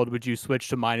any world would you switch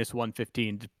to minus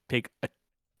 115 to take a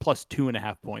plus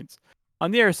 2.5 points?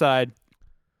 On the other side,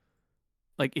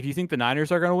 like, if you think the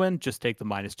Niners are going to win, just take the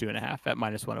minus 2.5 at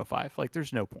minus 105. Like,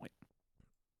 there's no point.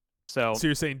 So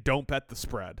you're saying don't bet the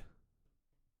spread.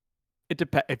 it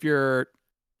depends. If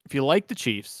you like the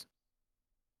Chiefs,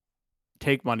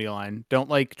 take money line. Don't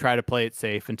try to play it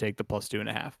safe and take the plus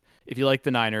 2.5. If you like the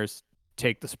Niners,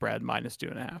 take the spread minus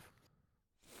 2.5.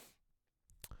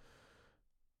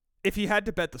 If you had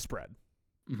to bet the spread,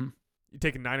 Mm-hmm. you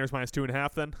taking Niners minus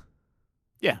 2.5 then?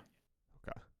 Yeah.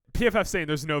 Okay. PFF saying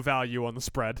there's no value on the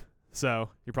spread, so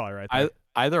you're probably right there.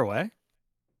 Either way.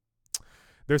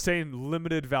 They're saying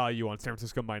limited value on San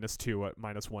Francisco minus 2 at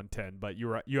minus 110, but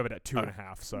you have it at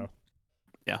 2.5. So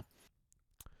Yeah.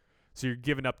 So you're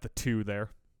giving up the 2 there.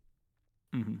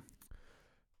 Mm-hmm.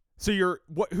 So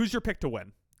who's your pick to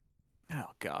win?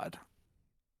 Oh, God.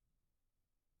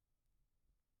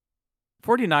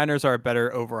 49ers are a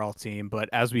better overall team, but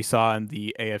as we saw in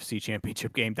the AFC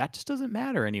Championship game, that just doesn't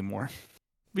matter anymore.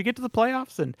 We get to the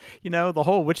playoffs and, the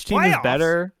whole which team is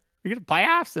better. We get to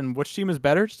playoffs and which team is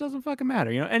better just doesn't fucking matter.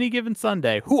 Any given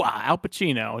Sunday, hooah, Al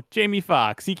Pacino, Jamie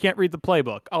Foxx, he can't read the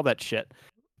playbook, all that shit.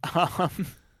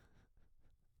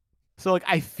 So,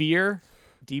 I fear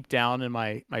deep down in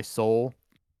my soul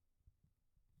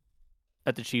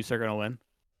that the Chiefs are going to win.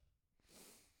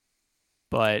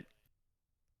 But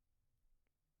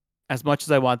as much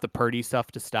as I want the Purdy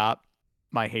stuff to stop,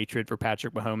 my hatred for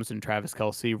Patrick Mahomes and Travis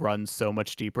Kelce runs so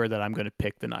much deeper that I'm going to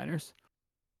pick the Niners.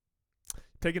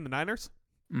 Taking the Niners?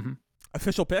 Mm-hmm.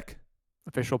 Official pick?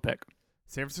 Official pick.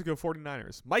 San Francisco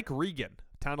 49ers. Mike Regan,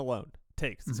 Town Alone,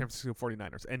 takes the San Francisco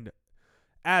 49ers and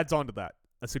adds on to that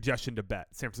a suggestion to bet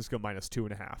San Francisco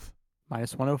 -2.5.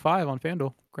 -105 on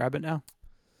FanDuel. Grab it now.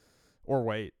 Or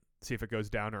wait. See if it goes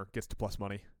down or gets to plus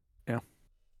money. Yeah.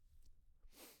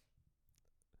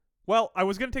 Well, I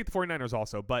was going to take the 49ers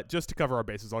also, but just to cover our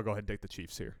bases, I'll go ahead and take the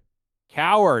Chiefs here.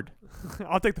 Coward.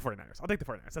 I'll take the 49ers.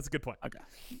 That's a good point. Okay.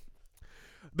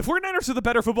 The 49ers are the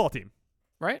better football team.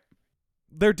 Right?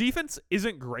 Their defense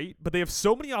isn't great, but they have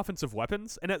so many offensive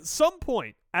weapons. And at some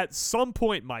point,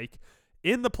 Mike,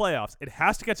 in the playoffs, it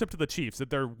has to catch up to the Chiefs that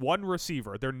their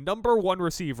number one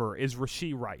receiver is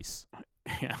Rashee Rice.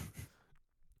 Yeah.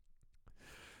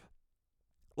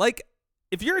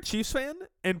 If you're a Chiefs fan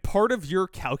and part of your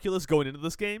calculus going into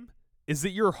this game is that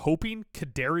you're hoping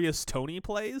Kadarius Toney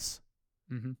plays,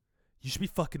 you should be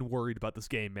fucking worried about this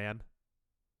game, man.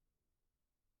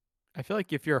 I feel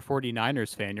like if you're a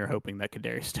 49ers fan, you're hoping that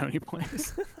Kadarius Toney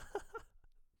plays.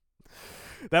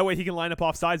 That way he can line up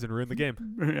off sides and ruin the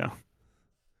game. Yeah.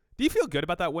 Do you feel good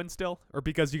about that win still? Or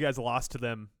because you guys lost to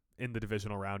them in the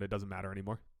divisional round, it doesn't matter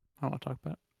anymore? I don't want to talk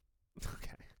about it.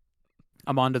 Okay.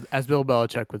 I'm on to, as Bill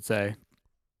Belichick would say,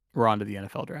 we're on to the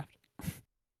NFL draft.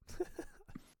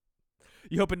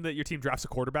 You hoping that your team drafts a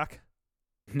quarterback?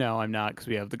 No, I'm not, because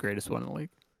we have the greatest one in the league.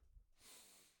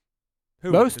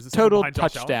 Who? Most total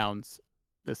touchdowns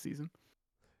this season.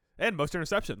 And most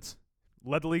interceptions.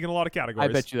 Led the league in a lot of categories.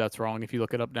 I bet you that's wrong if you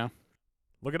look it up now.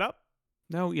 Look it up?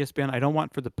 No, ESPN, I don't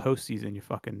want for the postseason, you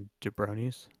fucking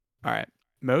jabronis. All right.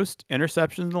 Most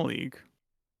interceptions in the league.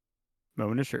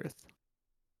 Moment of truth.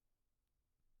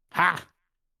 Ha!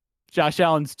 Josh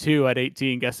Allen's 2 at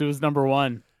 18. Guess who was number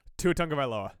 1? Tua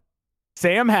Tagovailoa.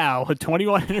 Sam Howell with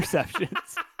 21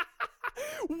 interceptions.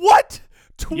 What?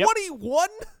 21?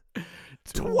 Yep.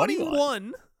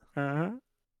 21? Uh-huh.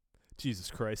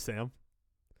 Jesus Christ, Sam.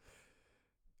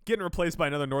 Getting replaced by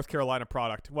another North Carolina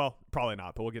product. Well, probably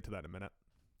not, but we'll get to that in a minute.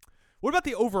 What about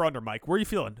the over-under, Mike? Where are you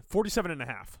feeling?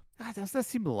 47.5. God, does that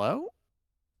seem low?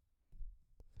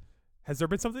 Has there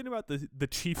been something about the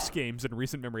Chiefs games in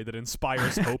recent memory that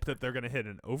inspires hope that they're going to hit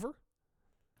an over?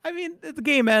 I mean, the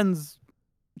game ends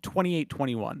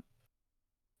 28-21.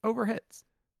 Over hits.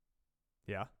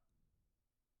 Yeah.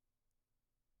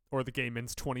 Or the game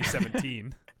ends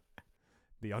 2017.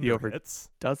 The under over hits.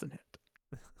 Doesn't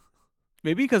hit.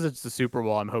 Maybe because it's the Super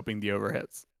Bowl, I'm hoping the over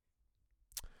hits.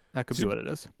 That could be what it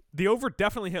is. The over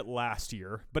definitely hit last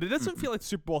year, but it doesn't feel like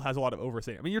Super Bowl has a lot of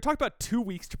oversight. I mean, you're talking about 2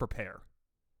 weeks to prepare.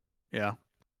 Yeah.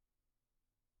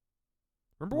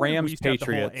 Remember when Rams, we used to have the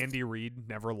Patriots. whole Andy Reid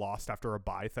never lost after a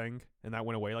bye thing, and that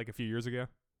went away like a few years ago?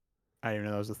 I didn't even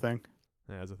know that was a thing.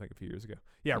 Yeah, that was a thing a few years ago.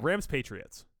 Yeah, Rams,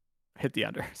 Patriots. Hit the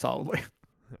under, solidly.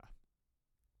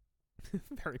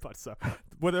 Very much so.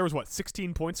 Well, there was,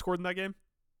 16 points scored in that game?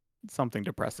 Something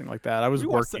depressing like that. I was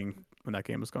working when that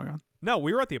game was going on. No,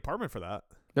 we were at the apartment for that.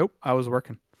 Nope, I was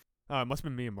working. Oh, it must have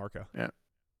been me and Marco. Yeah.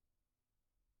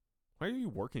 Why are you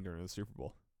working during the Super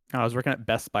Bowl? I was working at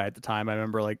Best Buy at the time. I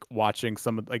remember watching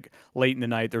some late in the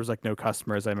night. There was no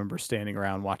customers. I remember standing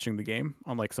around watching the game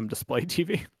on some display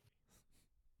TV.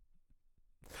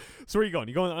 So where are you going?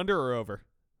 You going under or over?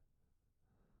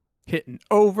 Hitting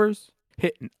overs,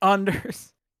 hitting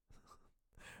unders.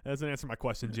 That doesn't answer my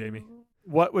question, Jamie.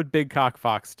 What would Big Cock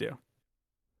Fox do?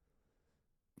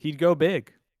 He'd go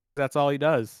big. That's all he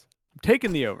does. I'm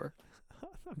taking the over.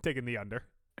 I'm taking the under.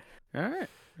 All right.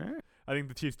 I think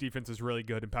the Chiefs' defense is really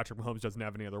good, and Patrick Mahomes doesn't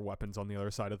have any other weapons on the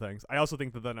other side of things. I also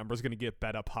think that number is going to get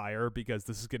bet up higher because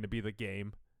this is going to be the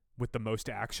game with the most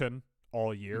action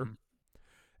all year,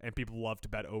 and people love to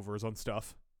bet overs on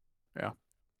stuff. Yeah.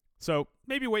 So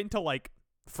maybe wait until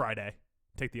Friday.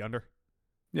 Take the under.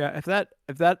 Yeah, if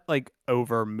that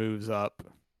over moves up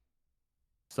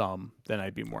some, then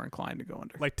I'd be more inclined to go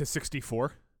under. To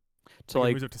 64? to It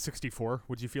like moves up to 64.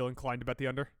 Would you feel inclined to bet the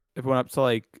under? if it went up to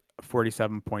like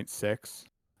 47.6,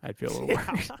 I'd feel a little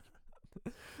worried.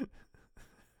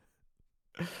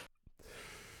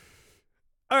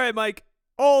 All right, Mike.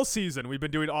 All season we've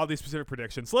been doing oddly specific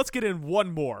predictions. Let's get in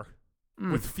one more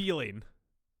with feeling.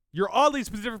 Your oddly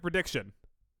specific prediction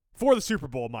for the Super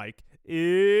Bowl, Mike,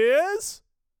 is...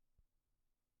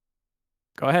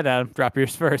 Go ahead, Adam. Drop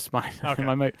yours first. Mine, Okay.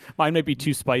 mine might be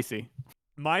too spicy.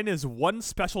 Mine is one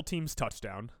special teams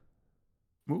touchdown.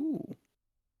 Ooh.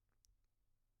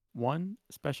 One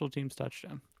special teams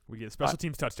touchdown. We get a special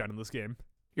teams touchdown in this game.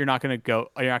 You're not gonna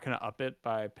up it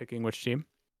by picking which team?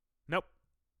 Nope.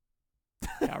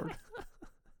 Coward.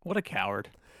 What a coward.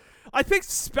 I picked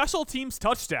special teams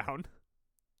touchdown.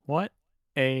 What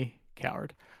a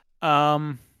coward.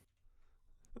 Oddly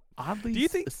Do you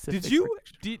think specific did you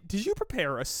prediction. did you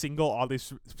prepare a single oddly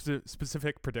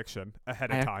specific prediction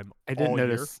ahead of time? I didn't all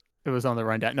notice it was on the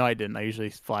rundown. No, I didn't. I usually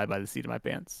fly by the seat of my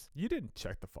pants. Year? You didn't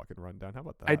check the fucking rundown. How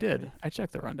about that? I did. I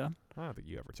checked the rundown. I don't think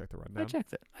you ever checked the I rundown.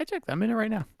 checked it. I'm in it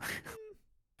right now.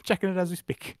 Checking it as we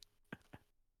speak.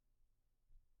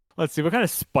 Let's see what kind of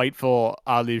spiteful,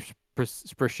 oddly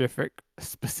specific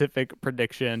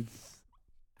prediction.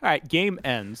 All right, game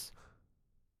ends.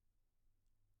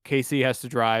 KC has to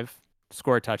drive,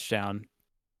 score a touchdown.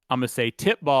 I'm gonna say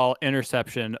tip ball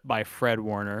interception by Fred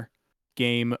Warner.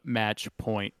 Game match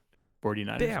point.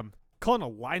 49ers. Damn, calling a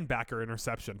linebacker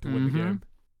interception to win the game.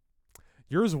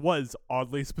 Yours was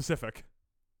oddly specific.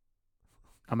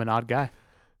 I'm an odd guy.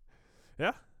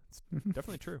 Yeah, it's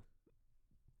definitely true.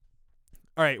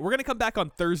 All right, we're going to come back on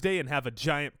Thursday and have a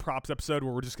giant props episode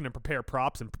where we're just going to prepare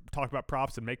props and talk about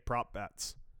props and make prop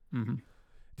bets. Mm-hmm.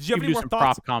 Did you have any do more some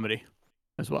thoughts? prop comedy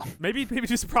as well. Maybe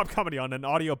do some prop comedy on an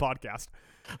audio podcast.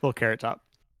 Little carrot top.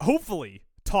 Hopefully,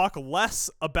 talk less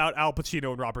about Al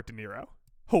Pacino and Robert De Niro.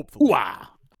 Hopefully. Wow.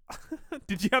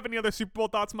 Did you have any other Super Bowl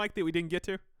thoughts, Mike, that we didn't get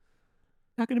to?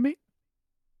 Talking to me?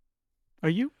 Are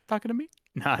you talking to me?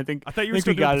 No, I thought you were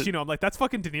still doing Pacino. I'm like, that's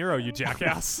fucking De Niro, you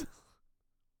jackass.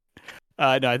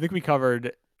 No, I think we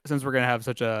covered, since we're going to have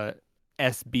such a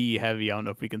SB heavy, I don't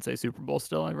know if we can say Super Bowl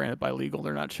still. I ran it by legal.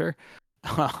 They're not sure.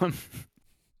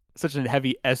 Such a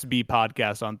heavy SB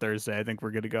podcast on Thursday. I think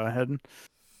we're going to go ahead and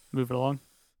move it along.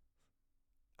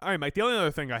 All right, Mike, the only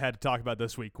other thing I had to talk about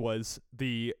this week was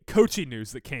the coaching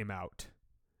news that came out.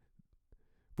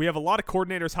 We have a lot of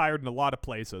coordinators hired in a lot of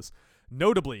places,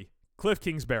 notably Cliff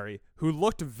Kingsbury, who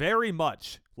looked very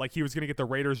much like he was going to get the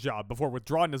Raiders job before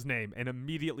withdrawing his name and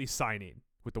immediately signing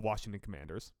with the Washington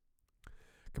Commanders.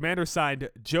 Commanders signed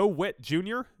Joe Witt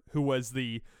Jr., who was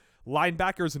the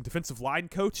linebackers and defensive line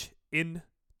coach in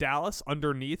Dallas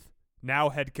underneath now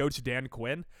head coach Dan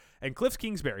Quinn, and Cliff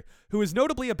Kingsbury, who is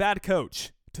notably a bad coach,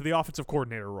 to the offensive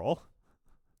coordinator role.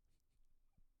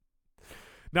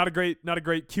 Not a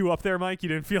great cue up there, Mike. You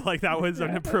didn't feel like that was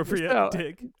an appropriate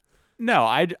dig? No,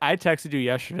 I texted you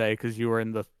yesterday because you were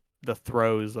in the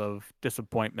throes of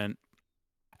disappointment.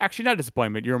 Actually, not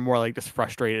disappointment. You were more like just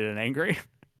frustrated and angry.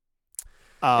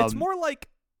 It's more like,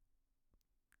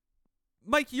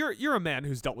 Mike, you're a man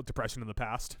who's dealt with depression in the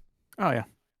past. Oh yeah.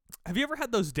 Have you ever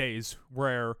had those days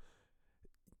where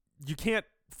you can't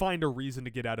find a reason to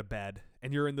get out of bed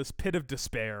and you're in this pit of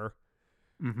despair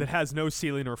that has no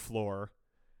ceiling or floor,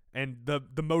 and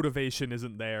the motivation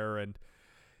isn't there, and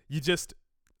you just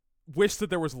wish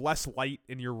that there was less light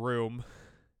in your room,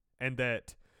 and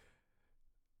that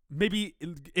maybe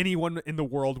anyone in the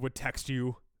world would text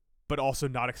you but also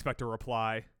not expect a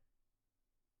reply?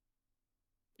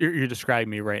 You're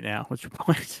describing me right now. What's your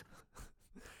point?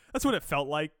 That's what it felt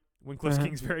like when Cliff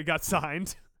Kingsbury got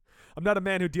signed. I'm not a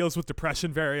man who deals with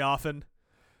depression very often,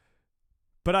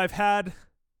 but I've had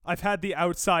the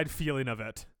outside feeling of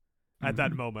it at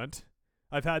that moment.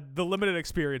 I've had the limited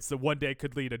experience that one day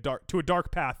could lead to a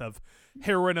dark path of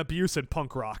heroin abuse and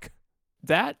punk rock.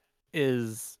 That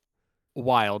is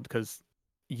wild because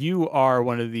you are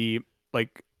one of the,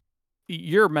 like,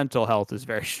 your mental health is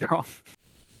very strong.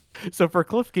 So for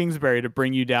Cliff Kingsbury to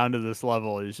bring you down to this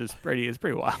level is just pretty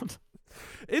wild.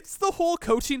 It's the whole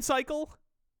coaching cycle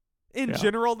in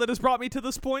general that has brought me to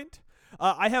this point.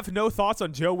 I have no thoughts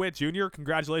on Joe Witt Jr.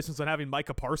 Congratulations on having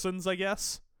Micah Parsons, I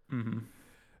guess. Mm-hmm.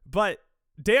 But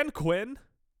Dan Quinn,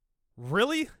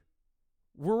 really?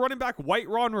 We're running back White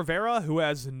Ron Rivera, who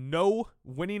has no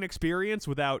winning experience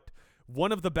without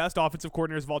one of the best offensive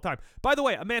coordinators of all time. By the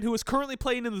way, a man who is currently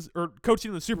playing coaching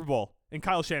in the Super Bowl in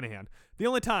Kyle Shanahan. The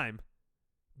only time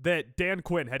that Dan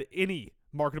Quinn had any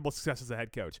marketable success as a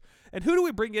head coach. And who do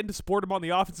we bring in to support him on the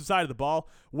offensive side of the ball?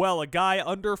 Well, a guy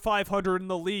under 500 in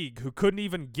the league who couldn't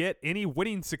even get any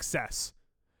winning success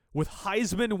with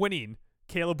Heisman winning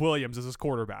Caleb Williams as his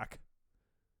quarterback.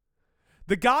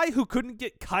 The guy who couldn't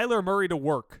get Kyler Murray to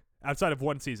work outside of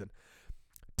one season.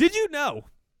 Did you know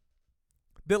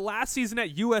that last season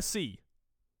at USC,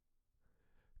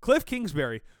 Cliff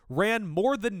Kingsbury ran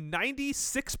more than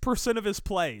 96% of his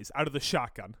plays out of the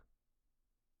shotgun?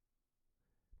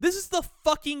 This is the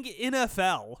fucking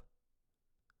NFL.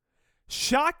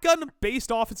 Shotgun-based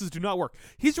offenses do not work.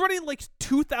 He's running like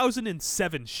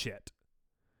 2007 shit,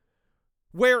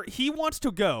 where he wants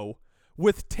to go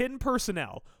with 10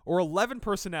 personnel or 11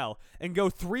 personnel and go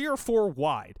 3 or 4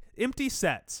 wide, empty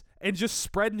sets, and just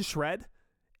spread and shred.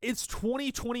 It's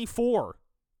 2024.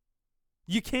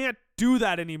 You can't do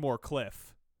that anymore,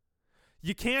 Cliff.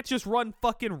 You can't just run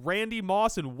fucking Randy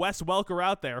Moss and Wes Welker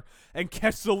out there and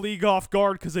catch the league off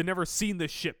guard because they've never seen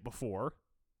this shit before.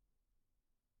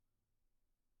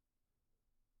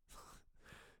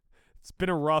 It's been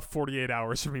a rough 48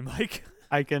 hours for me, Mike.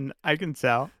 I can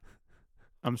tell.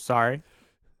 I'm sorry.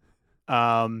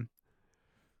 I mean,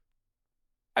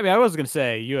 I was going to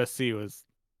say USC was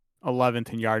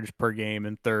 11th in yards per game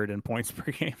and 3rd in points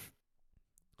per game.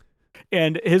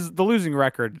 And the losing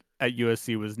record at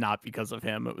USC was not because of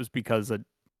him. It was because of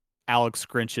Alex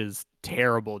Grinch's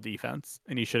terrible defense,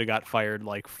 and he should have got fired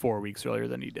like 4 weeks earlier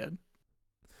than he did.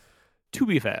 To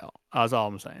be fair, that's all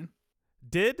I'm saying.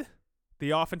 Did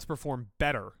the offense perform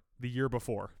better the year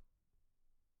before?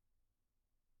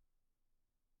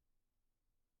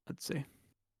 Let's see.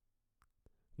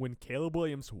 When Caleb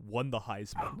Williams won the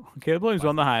Heisman. Caleb Williams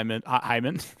won the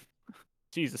Heisman.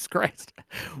 Jesus Christ.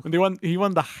 When he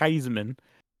won the Heisman,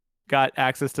 got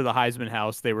access to the Heisman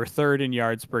house. They were 3rd in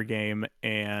yards per game,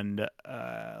 and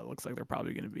looks like they're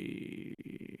probably going to be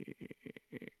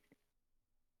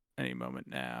any moment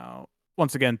now.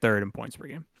 Once again, 3rd in points per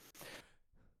game.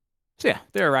 So yeah,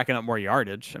 they're racking up more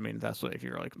yardage. I mean, that's what if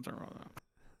you're really concerned about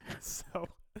that. So,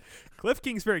 Cliff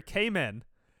Kingsbury came in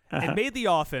and made the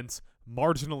offense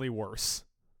marginally worse.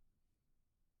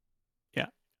 Yeah.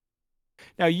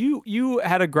 Now, you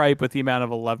had a gripe with the amount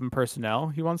of 11 personnel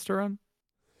he wants to run?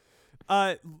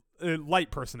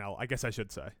 Light personnel, I guess I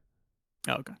should say.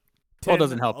 Oh, okay. 10, Well, it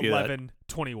doesn't help 11,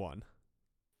 21.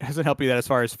 It doesn't help you that as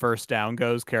far as first down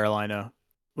goes, Carolina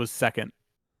was 2nd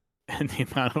in the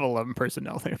amount of 11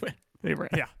 personnel they ran.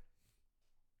 Yeah.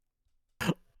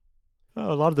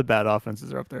 Oh, a lot of the bad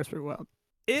offenses are up there. It's pretty wild.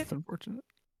 It's unfortunate.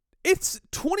 It's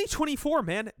 2024,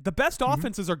 man. The best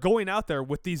offenses are going out there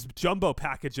with these jumbo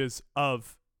packages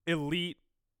of elite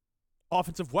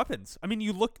offensive weapons. I mean,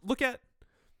 you look at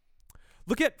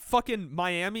fucking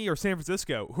Miami or San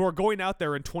Francisco, who are going out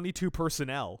there in 22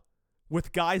 personnel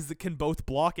with guys that can both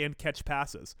block and catch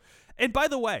passes. And by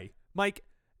the way, Mike,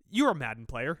 you're a Madden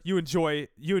player. You enjoy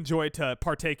to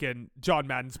partake in John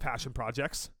Madden's passion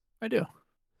projects. I do.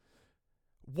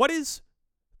 What is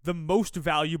the most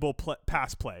valuable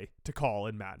pass play to call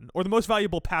in Madden, or the most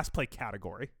valuable pass play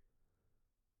category?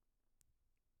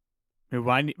 I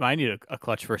mean, I need a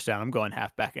clutch first down. I'm going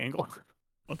halfback angle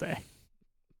all day.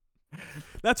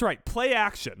 That's right. Play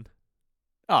action.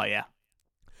 Oh, yeah.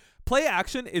 Play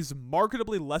action is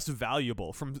marketably less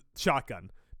valuable from shotgun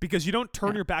because you don't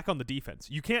turn your back on the defense.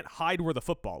 You can't hide where the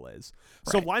football is.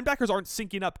 So linebackers aren't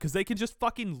syncing up because they can just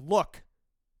fucking look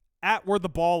at where the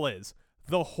ball is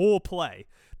the whole play.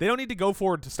 They don't need to go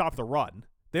forward to stop the run.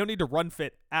 They don't need to run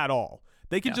fit at all.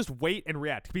 They can just wait and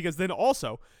react, because then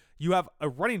also you have a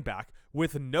running back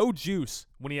with no juice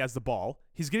when he has the ball.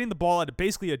 He's getting the ball at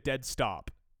basically a dead stop.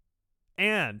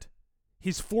 And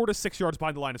he's 4 to 6 yards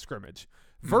behind the line of scrimmage.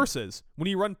 Versus when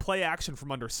you run play action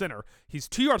from under center, he's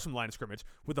 2 yards from the line of scrimmage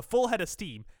with a full head of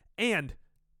steam, and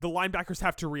the linebackers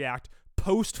have to react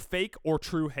post fake or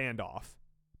true handoff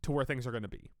to where things are going to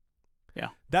be. Yeah.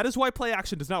 That is why play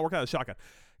action does not work out of the shotgun.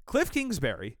 Cliff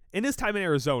Kingsbury, in his time in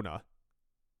Arizona,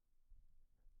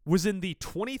 was in the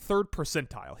 23rd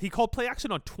percentile. He called play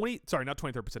action on 23rd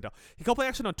percentile. He called play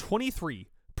action on 23%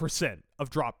 of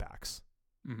dropbacks.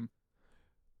 Mm-hmm.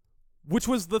 Which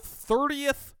was the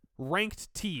 30th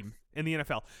ranked team in the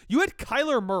NFL. You had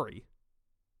Kyler Murray,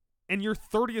 and you're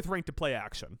 30th ranked to play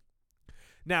action.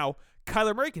 Now,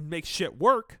 Kyler Murray can make shit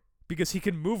work because he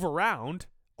can move around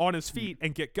on his feet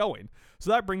and get going. So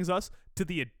that brings us to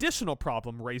the additional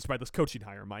problem raised by this coaching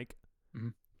hire, Mike. Mm-hmm.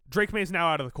 Drake May is now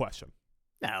out of the question.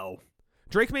 No.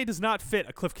 Drake May does not fit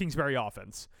a Cliff Kingsbury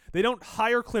offense. They don't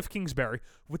hire Cliff Kingsbury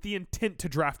with the intent to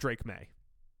draft Drake May.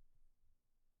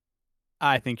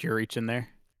 I think you're reaching there.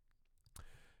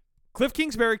 Cliff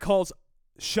Kingsbury calls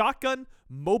shotgun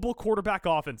mobile quarterback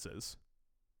offenses.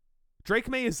 Drake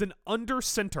May is an under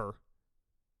center,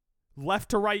 left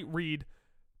to right read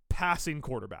passing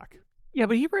quarterback. Yeah,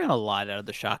 but he ran a lot out of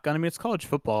the shotgun. I mean, it's college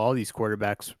football. All these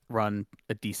quarterbacks run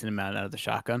a decent amount out of the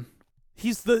shotgun.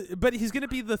 But he's going to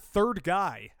be the third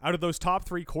guy out of those top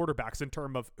 3 quarterbacks in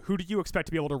terms of who do you expect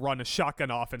to be able to run a shotgun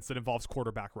offense that involves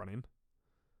quarterback running?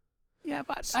 Yeah,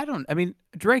 but I mean,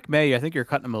 Drake May, I think you're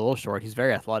cutting him a little short. He's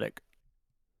very athletic.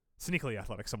 Sneakily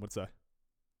athletic, some would say.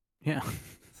 Yeah.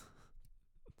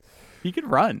 He can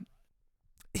run.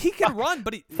 He can run,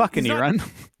 but Fucking he run.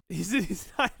 He's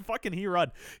not fucking he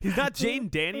run. He's not Jaden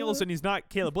Daniels and he's not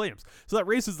Caleb Williams. So that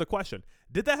raises the question.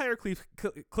 Did they hire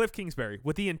Cliff Kingsbury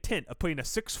with the intent of putting a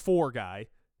 6'4" guy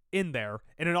in there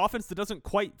in an offense that doesn't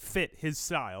quite fit his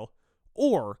style,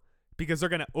 or because they're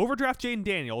going to overdraft Jaden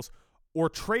Daniels or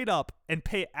trade up and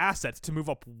pay assets to move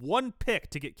up 1 pick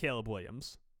to get Caleb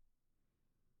Williams?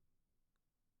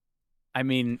 I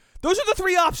mean, those are the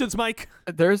 3 options, Mike.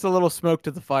 There's a little smoke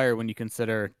to the fire when you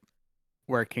consider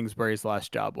where Kingsbury's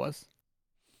last job was.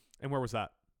 And where was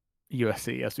that?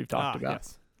 USC, as we've talked about.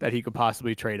 Yes. That he could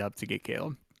possibly trade up to get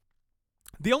Caleb.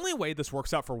 The only way this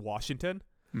works out for Washington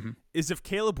is if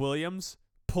Caleb Williams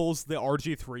pulls the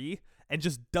RG3 and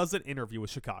just does an interview with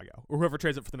Chicago or whoever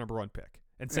trades it for the number 1 pick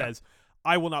and says,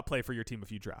 I will not play for your team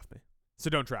if you draft me. So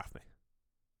don't draft me.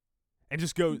 And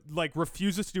just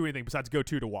refuses to do anything besides go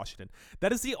to Washington.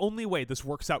 That is the only way this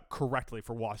works out correctly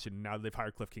for Washington now that they've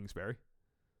hired Cliff Kingsbury.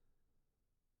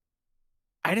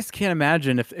 I just can't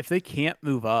imagine if they can't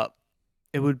move up,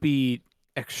 it would be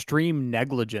extreme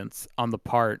negligence on the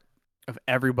part of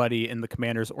everybody in the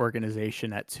Commanders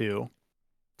organization at 2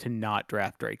 to not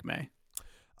draft Drake May.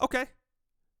 Okay.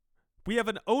 We have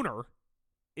an owner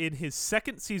in his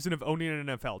 2nd season of owning an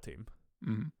NFL team.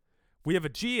 Mm-hmm. We have a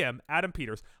GM, Adam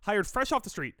Peters, hired fresh off the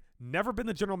street, never been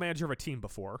the general manager of a team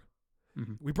before.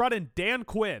 Mm-hmm. We brought in Dan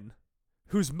Quinn,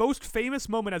 whose most famous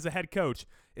moment as a head coach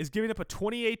is giving up a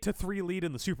 28-3 lead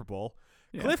in the Super Bowl.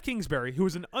 Yeah. Cliff Kingsbury, who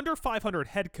was an under 500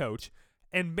 head coach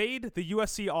and made the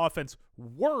USC offense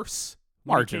worse.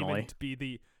 Marginally. To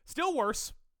be still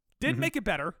worse. Didn't make it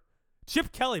better.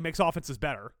 Chip Kelly makes offenses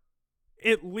better,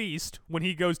 at least when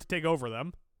he goes to take over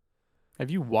them. Have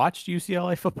you watched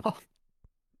UCLA football?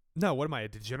 No, what am I, a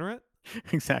degenerate?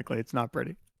 Exactly. It's not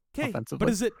pretty. Okay, but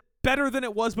is it better than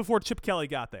it was before Chip Kelly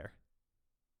got there?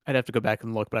 I'd have to go back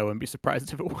and look, but I wouldn't be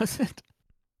surprised if it wasn't.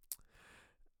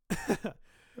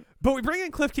 But we bring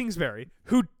in Cliff Kingsbury,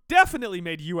 who definitely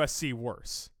made USC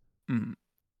worse.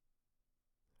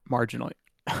 Marginally.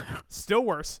 Still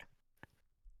worse.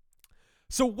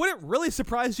 So would it really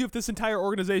surprise you if this entire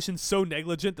organization's so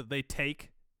negligent that they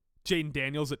take Jaden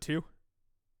Daniels at 2?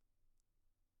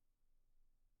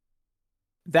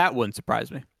 That wouldn't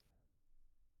surprise me.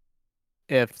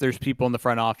 If there's people in the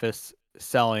front office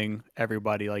selling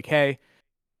everybody like, hey,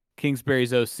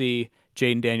 Kingsbury's OC,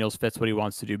 Jaden Daniels fits what he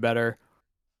wants to do better.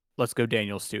 Let's go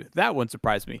Daniels too. That wouldn't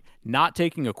surprise me. Not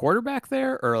taking a quarterback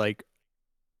there or like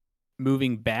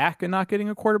moving back and not getting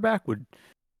a quarterback would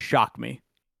shock me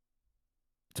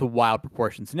to wild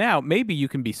proportions. Now, maybe you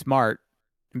can be smart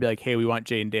and be like, hey, we want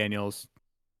Jaden Daniels.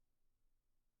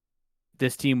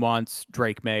 This team wants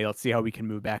Drake May. Let's see how we can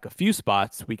move back a few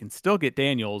spots. We can still get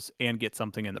Daniels and get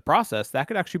something in the process. That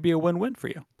could actually be a win-win for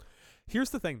you. Here's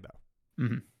the thing,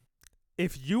 though.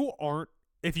 If you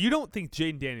don't think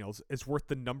Jaden Daniels is worth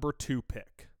the number 2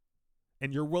 pick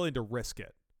and you're willing to risk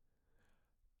it,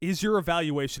 is your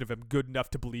evaluation of him good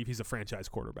enough to believe he's a franchise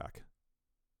quarterback?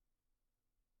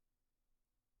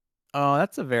 Oh,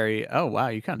 that's a very... Oh, wow.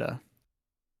 You kind of...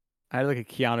 I had like a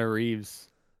Keanu Reeves...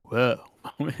 Whoa.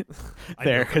 moment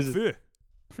there.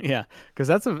 Yeah, because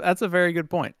that's a very good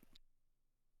point.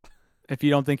 If you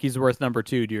don't think he's worth number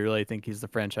 2, do you really think he's the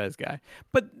franchise guy?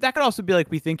 But that could also be like,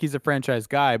 we think he's a franchise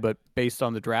guy, but based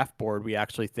on the draft board, we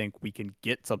actually think we can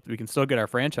get something. We can still get our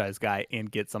franchise guy and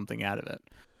get something out of it.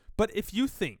 But if you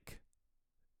think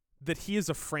that he is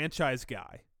a franchise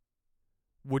guy,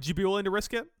 would you be willing to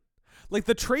risk it? Like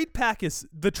the trade back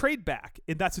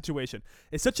in that situation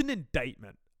is such an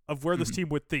indictment of where this team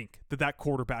would think that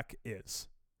quarterback is,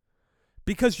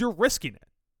 because you're risking it.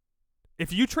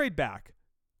 If you trade back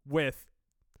with,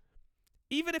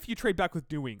 even if you trade back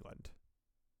with New England,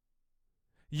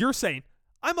 you're saying,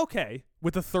 I'm okay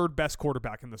with the 3rd best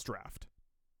quarterback in this draft.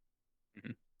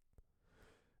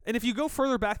 And if you go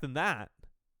further back than that,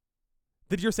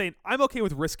 then you're saying, I'm okay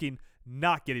with risking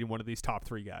not getting one of these top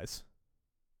 3 guys.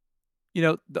 You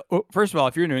know, first of all,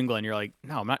 if you're in New England, you're like,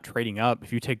 no, I'm not trading up.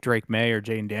 If you take Drake May or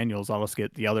Jaden Daniels, I'll just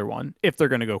get the other one if they're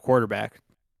going to go quarterback.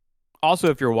 Also,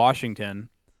 if you're Washington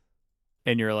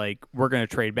and you're like, we're going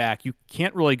to trade back, you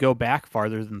can't really go back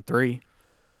farther than 3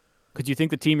 because you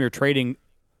think the team you're trading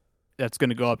that's going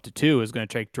to go up to 2 is going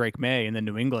to take Drake May, and then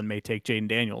New England may take Jaden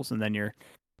Daniels, and then you're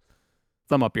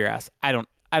thumb up your ass. I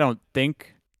don't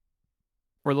think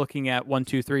we're looking at 1,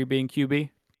 2, 3 being QB,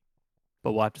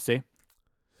 but we'll have to see.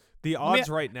 The odds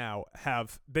right now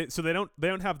so they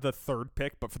don't have the third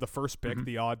pick, but for the first pick,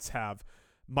 the odds have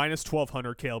minus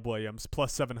 1,200 Caleb Williams,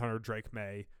 plus 700 Drake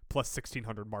May, plus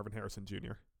 1,600 Marvin Harrison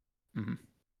Jr. Mm-hmm.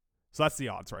 So that's the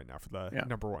odds right now for the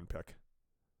number 1 pick.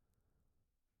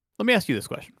 Let me ask you this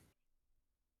question.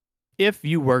 If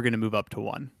you were going to move up to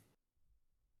 1,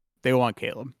 they want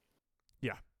Caleb.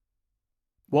 Yeah.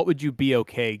 What would you be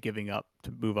okay giving up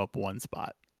to move up 1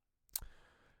 spot?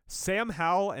 Sam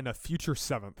Howell and a future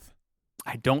 7th.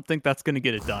 I don't think that's going to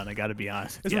get it done. I got to be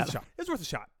honest. It's worth a shot. It's worth a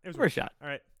shot. It was worth a shot. All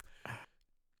right.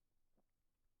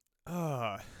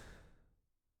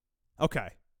 Okay.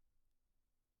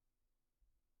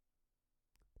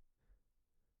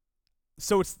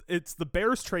 So it's the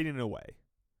Bears trading away.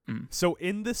 Mm. So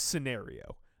in this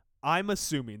scenario, I'm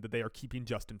assuming that they are keeping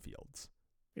Justin Fields.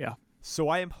 Yeah. So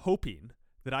I am hoping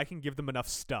that I can give them enough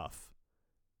stuff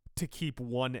to keep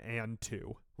 1 and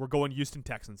 2. We're going Houston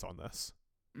Texans on this.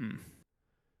 Mm.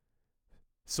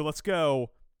 So let's go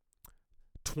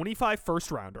 25 first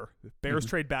rounder. Bears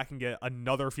trade back and get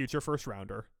another future first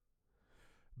rounder.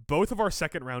 Both of our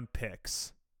second round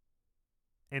picks.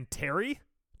 And Terry?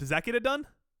 Does that get it done?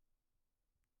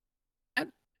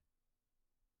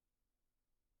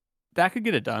 That could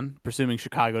get it done, presuming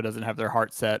Chicago doesn't have their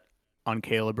heart set on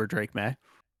Caleb or Drake May.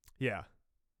 Yeah.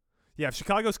 Yeah, if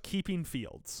Chicago's keeping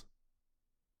Fields,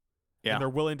 and they're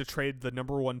willing to trade the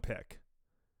number 1 pick,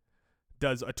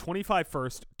 does a 25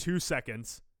 first, 2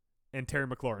 seconds, and Terry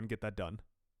McLaurin get that done?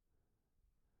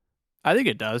 I think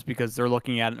it does, because they're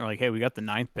looking at it and they're like, hey, we got the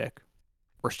 9th pick.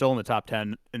 We're still in the top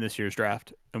 10 in this year's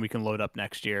draft, and we can load up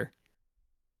next year.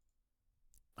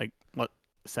 Like,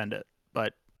 send it.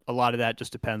 But a lot of that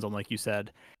just depends on, like you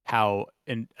said, how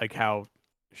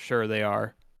sure they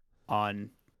are on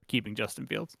keeping Justin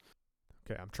Fields.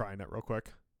 Okay, I'm trying it real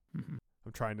quick. Mm-hmm.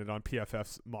 I'm trying it on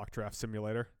PFF's mock draft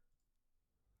simulator.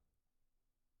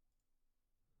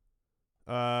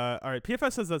 All right,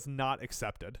 PFF says that's not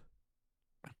accepted.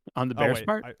 On the Bears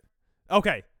part?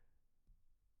 Okay.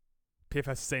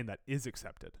 PFF is saying that is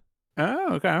accepted.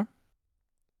 Oh, okay.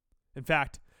 In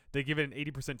fact, they give it an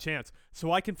 80% chance.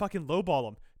 So I can fucking lowball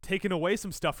them. Taking away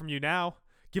some stuff from you now.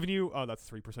 Giving you, that's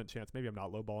 3% chance. Maybe I'm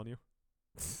not lowballing you.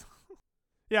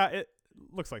 Yeah, it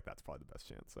looks like that's probably the best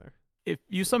chance there. If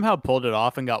you somehow pulled it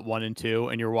off and got 1 and 2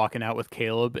 and you're walking out with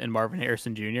Caleb and Marvin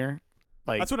Harrison Jr.,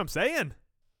 like, that's what I'm saying.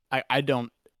 I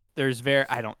don't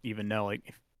even know. Like,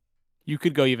 if you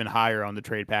could go even higher on the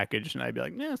trade package, and I'd be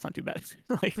like, nah, it's not too bad.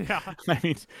 Like, yeah. I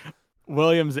mean,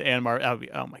 Williams and Marvin,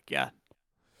 oh my God.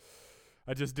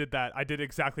 I just did that. I did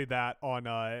exactly that on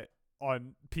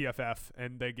PFF,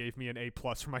 and they gave me an A+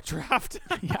 for my draft.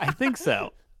 Yeah, I think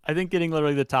so. I think getting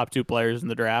literally the top 2 players in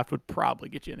the draft would probably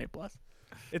get you an A+.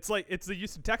 It's like it's the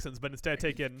Houston Texans, but instead of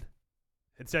taking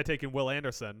Will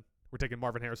Anderson, we're taking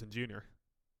Marvin Harrison Jr.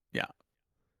 Yeah.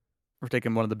 We're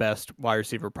taking one of the best wide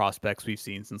receiver prospects we've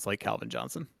seen since, like, Calvin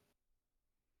Johnson.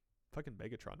 Fucking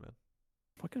Megatron, man.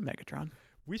 Fucking Megatron.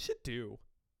 We should do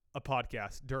a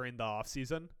podcast during the off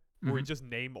season where we just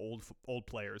name old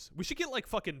players. We should get like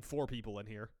fucking 4 people in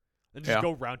here and just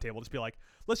go round table. Just be like,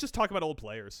 let's just talk about old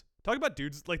players. Talk about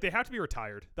dudes. Like, they have to be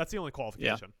retired. That's the only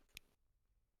qualification. Yeah.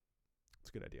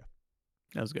 It's a good idea.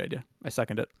 That was a good idea. I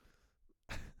second it.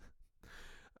 All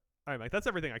right, Mike. That's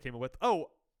everything I came up with.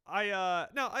 Oh, I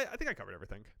think I covered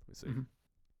everything. Let me see. Mm-hmm.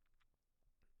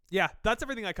 Yeah, that's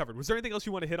everything I covered. Was there anything else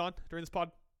you want to hit on during this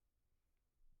pod?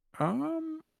 I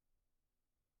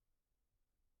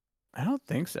don't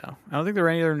think so. I don't think there were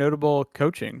any other notable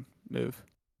coaching move.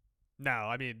 No,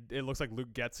 I mean, it looks like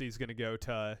Luke Getsy's going to go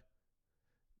to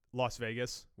Las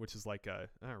Vegas, which is like, oh,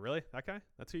 really? That guy?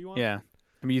 That's who you want? Yeah.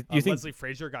 I mean, you think Leslie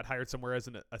Frazier got hired somewhere as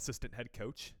an assistant head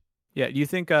coach? Yeah. Do you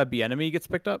think Bieniemy gets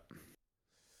picked up?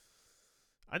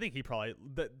 I think he probably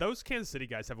those Kansas City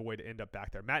guys have a way to end up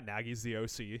back there. Matt Nagy's the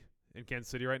OC in Kansas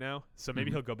City right now, so maybe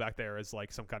he'll go back there as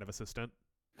like some kind of assistant.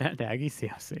 Matt Nagy's the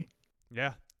OC.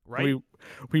 Yeah, right.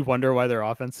 We wonder why their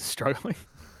offense is struggling.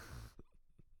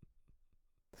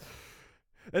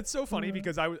 It's so funny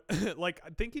because I was like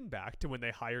thinking back to when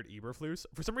they hired Eberflus.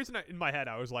 For some reason, in my head,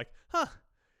 I was like, "Huh,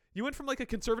 you went from like a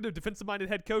conservative defensive-minded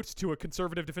head coach to a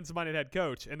conservative defensive-minded head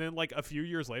coach," and then like a few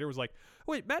years later, was like,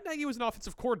 "Wait, Matt Nagy was an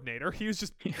offensive coordinator. He was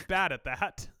just bad at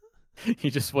that. He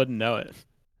just wouldn't know it."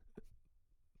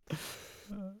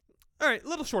 All right, a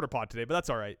little shorter pod today, but that's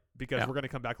all right because we're going to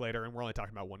come back later, and we're only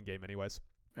talking about one game anyways.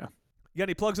 Yeah. You got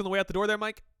any plugs on the way out the door there,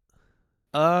 Mike?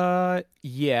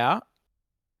 Yeah.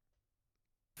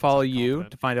 Follow you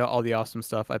to find out all the awesome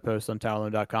stuff I post on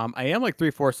Talon.com. I am like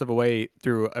 3/4 of a way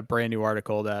through a brand new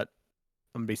article that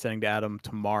I'm going to be sending to Adam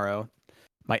tomorrow.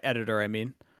 My editor, I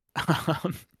mean.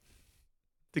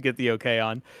 To get the okay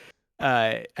on.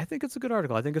 I think it's a good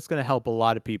article. I think it's going to help a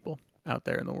lot of people out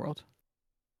there in the world.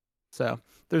 So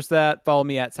there's that. Follow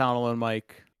me at Town Alone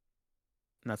Mike,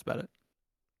 and that's about it.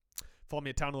 Follow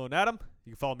me at Town Alone Adam.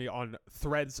 You can follow me on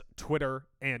Threads, Twitter,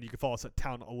 and you can follow us at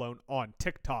Town Alone on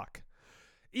TikTok.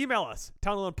 Email us,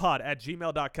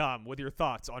 townalonepod@gmail.com, with your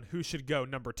thoughts on who should go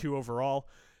number 2 overall.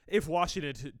 If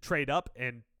Washington trade up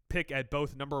and pick at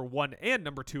both number 1 and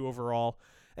number 2 overall.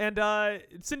 And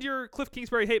send your Cliff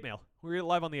Kingsbury hate mail. We're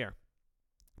live on the air.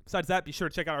 Besides that, be sure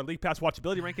to check out our League Pass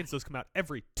watchability rankings. Those come out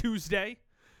every Tuesday.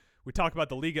 We talk about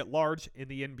the league at large in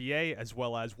the NBA, as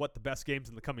well as what the best games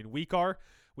in the coming week are.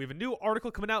 We have a new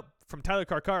article coming out from Tyler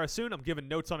Karkara soon. I'm giving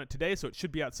notes on it today, so it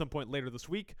should be out at some point later this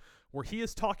week, where he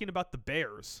is talking about the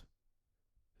Bears.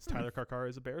 Tyler Karkara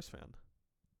is a Bears fan.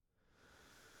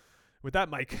 With that,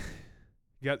 Mike,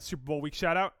 you got Super Bowl week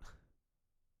shout out?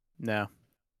 No.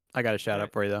 I got a shout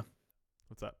out for you, though.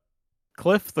 What's up?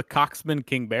 Cliff the Coxman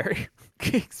Kingsbury.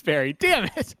 Kingsbury. Damn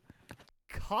it.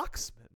 Coxman?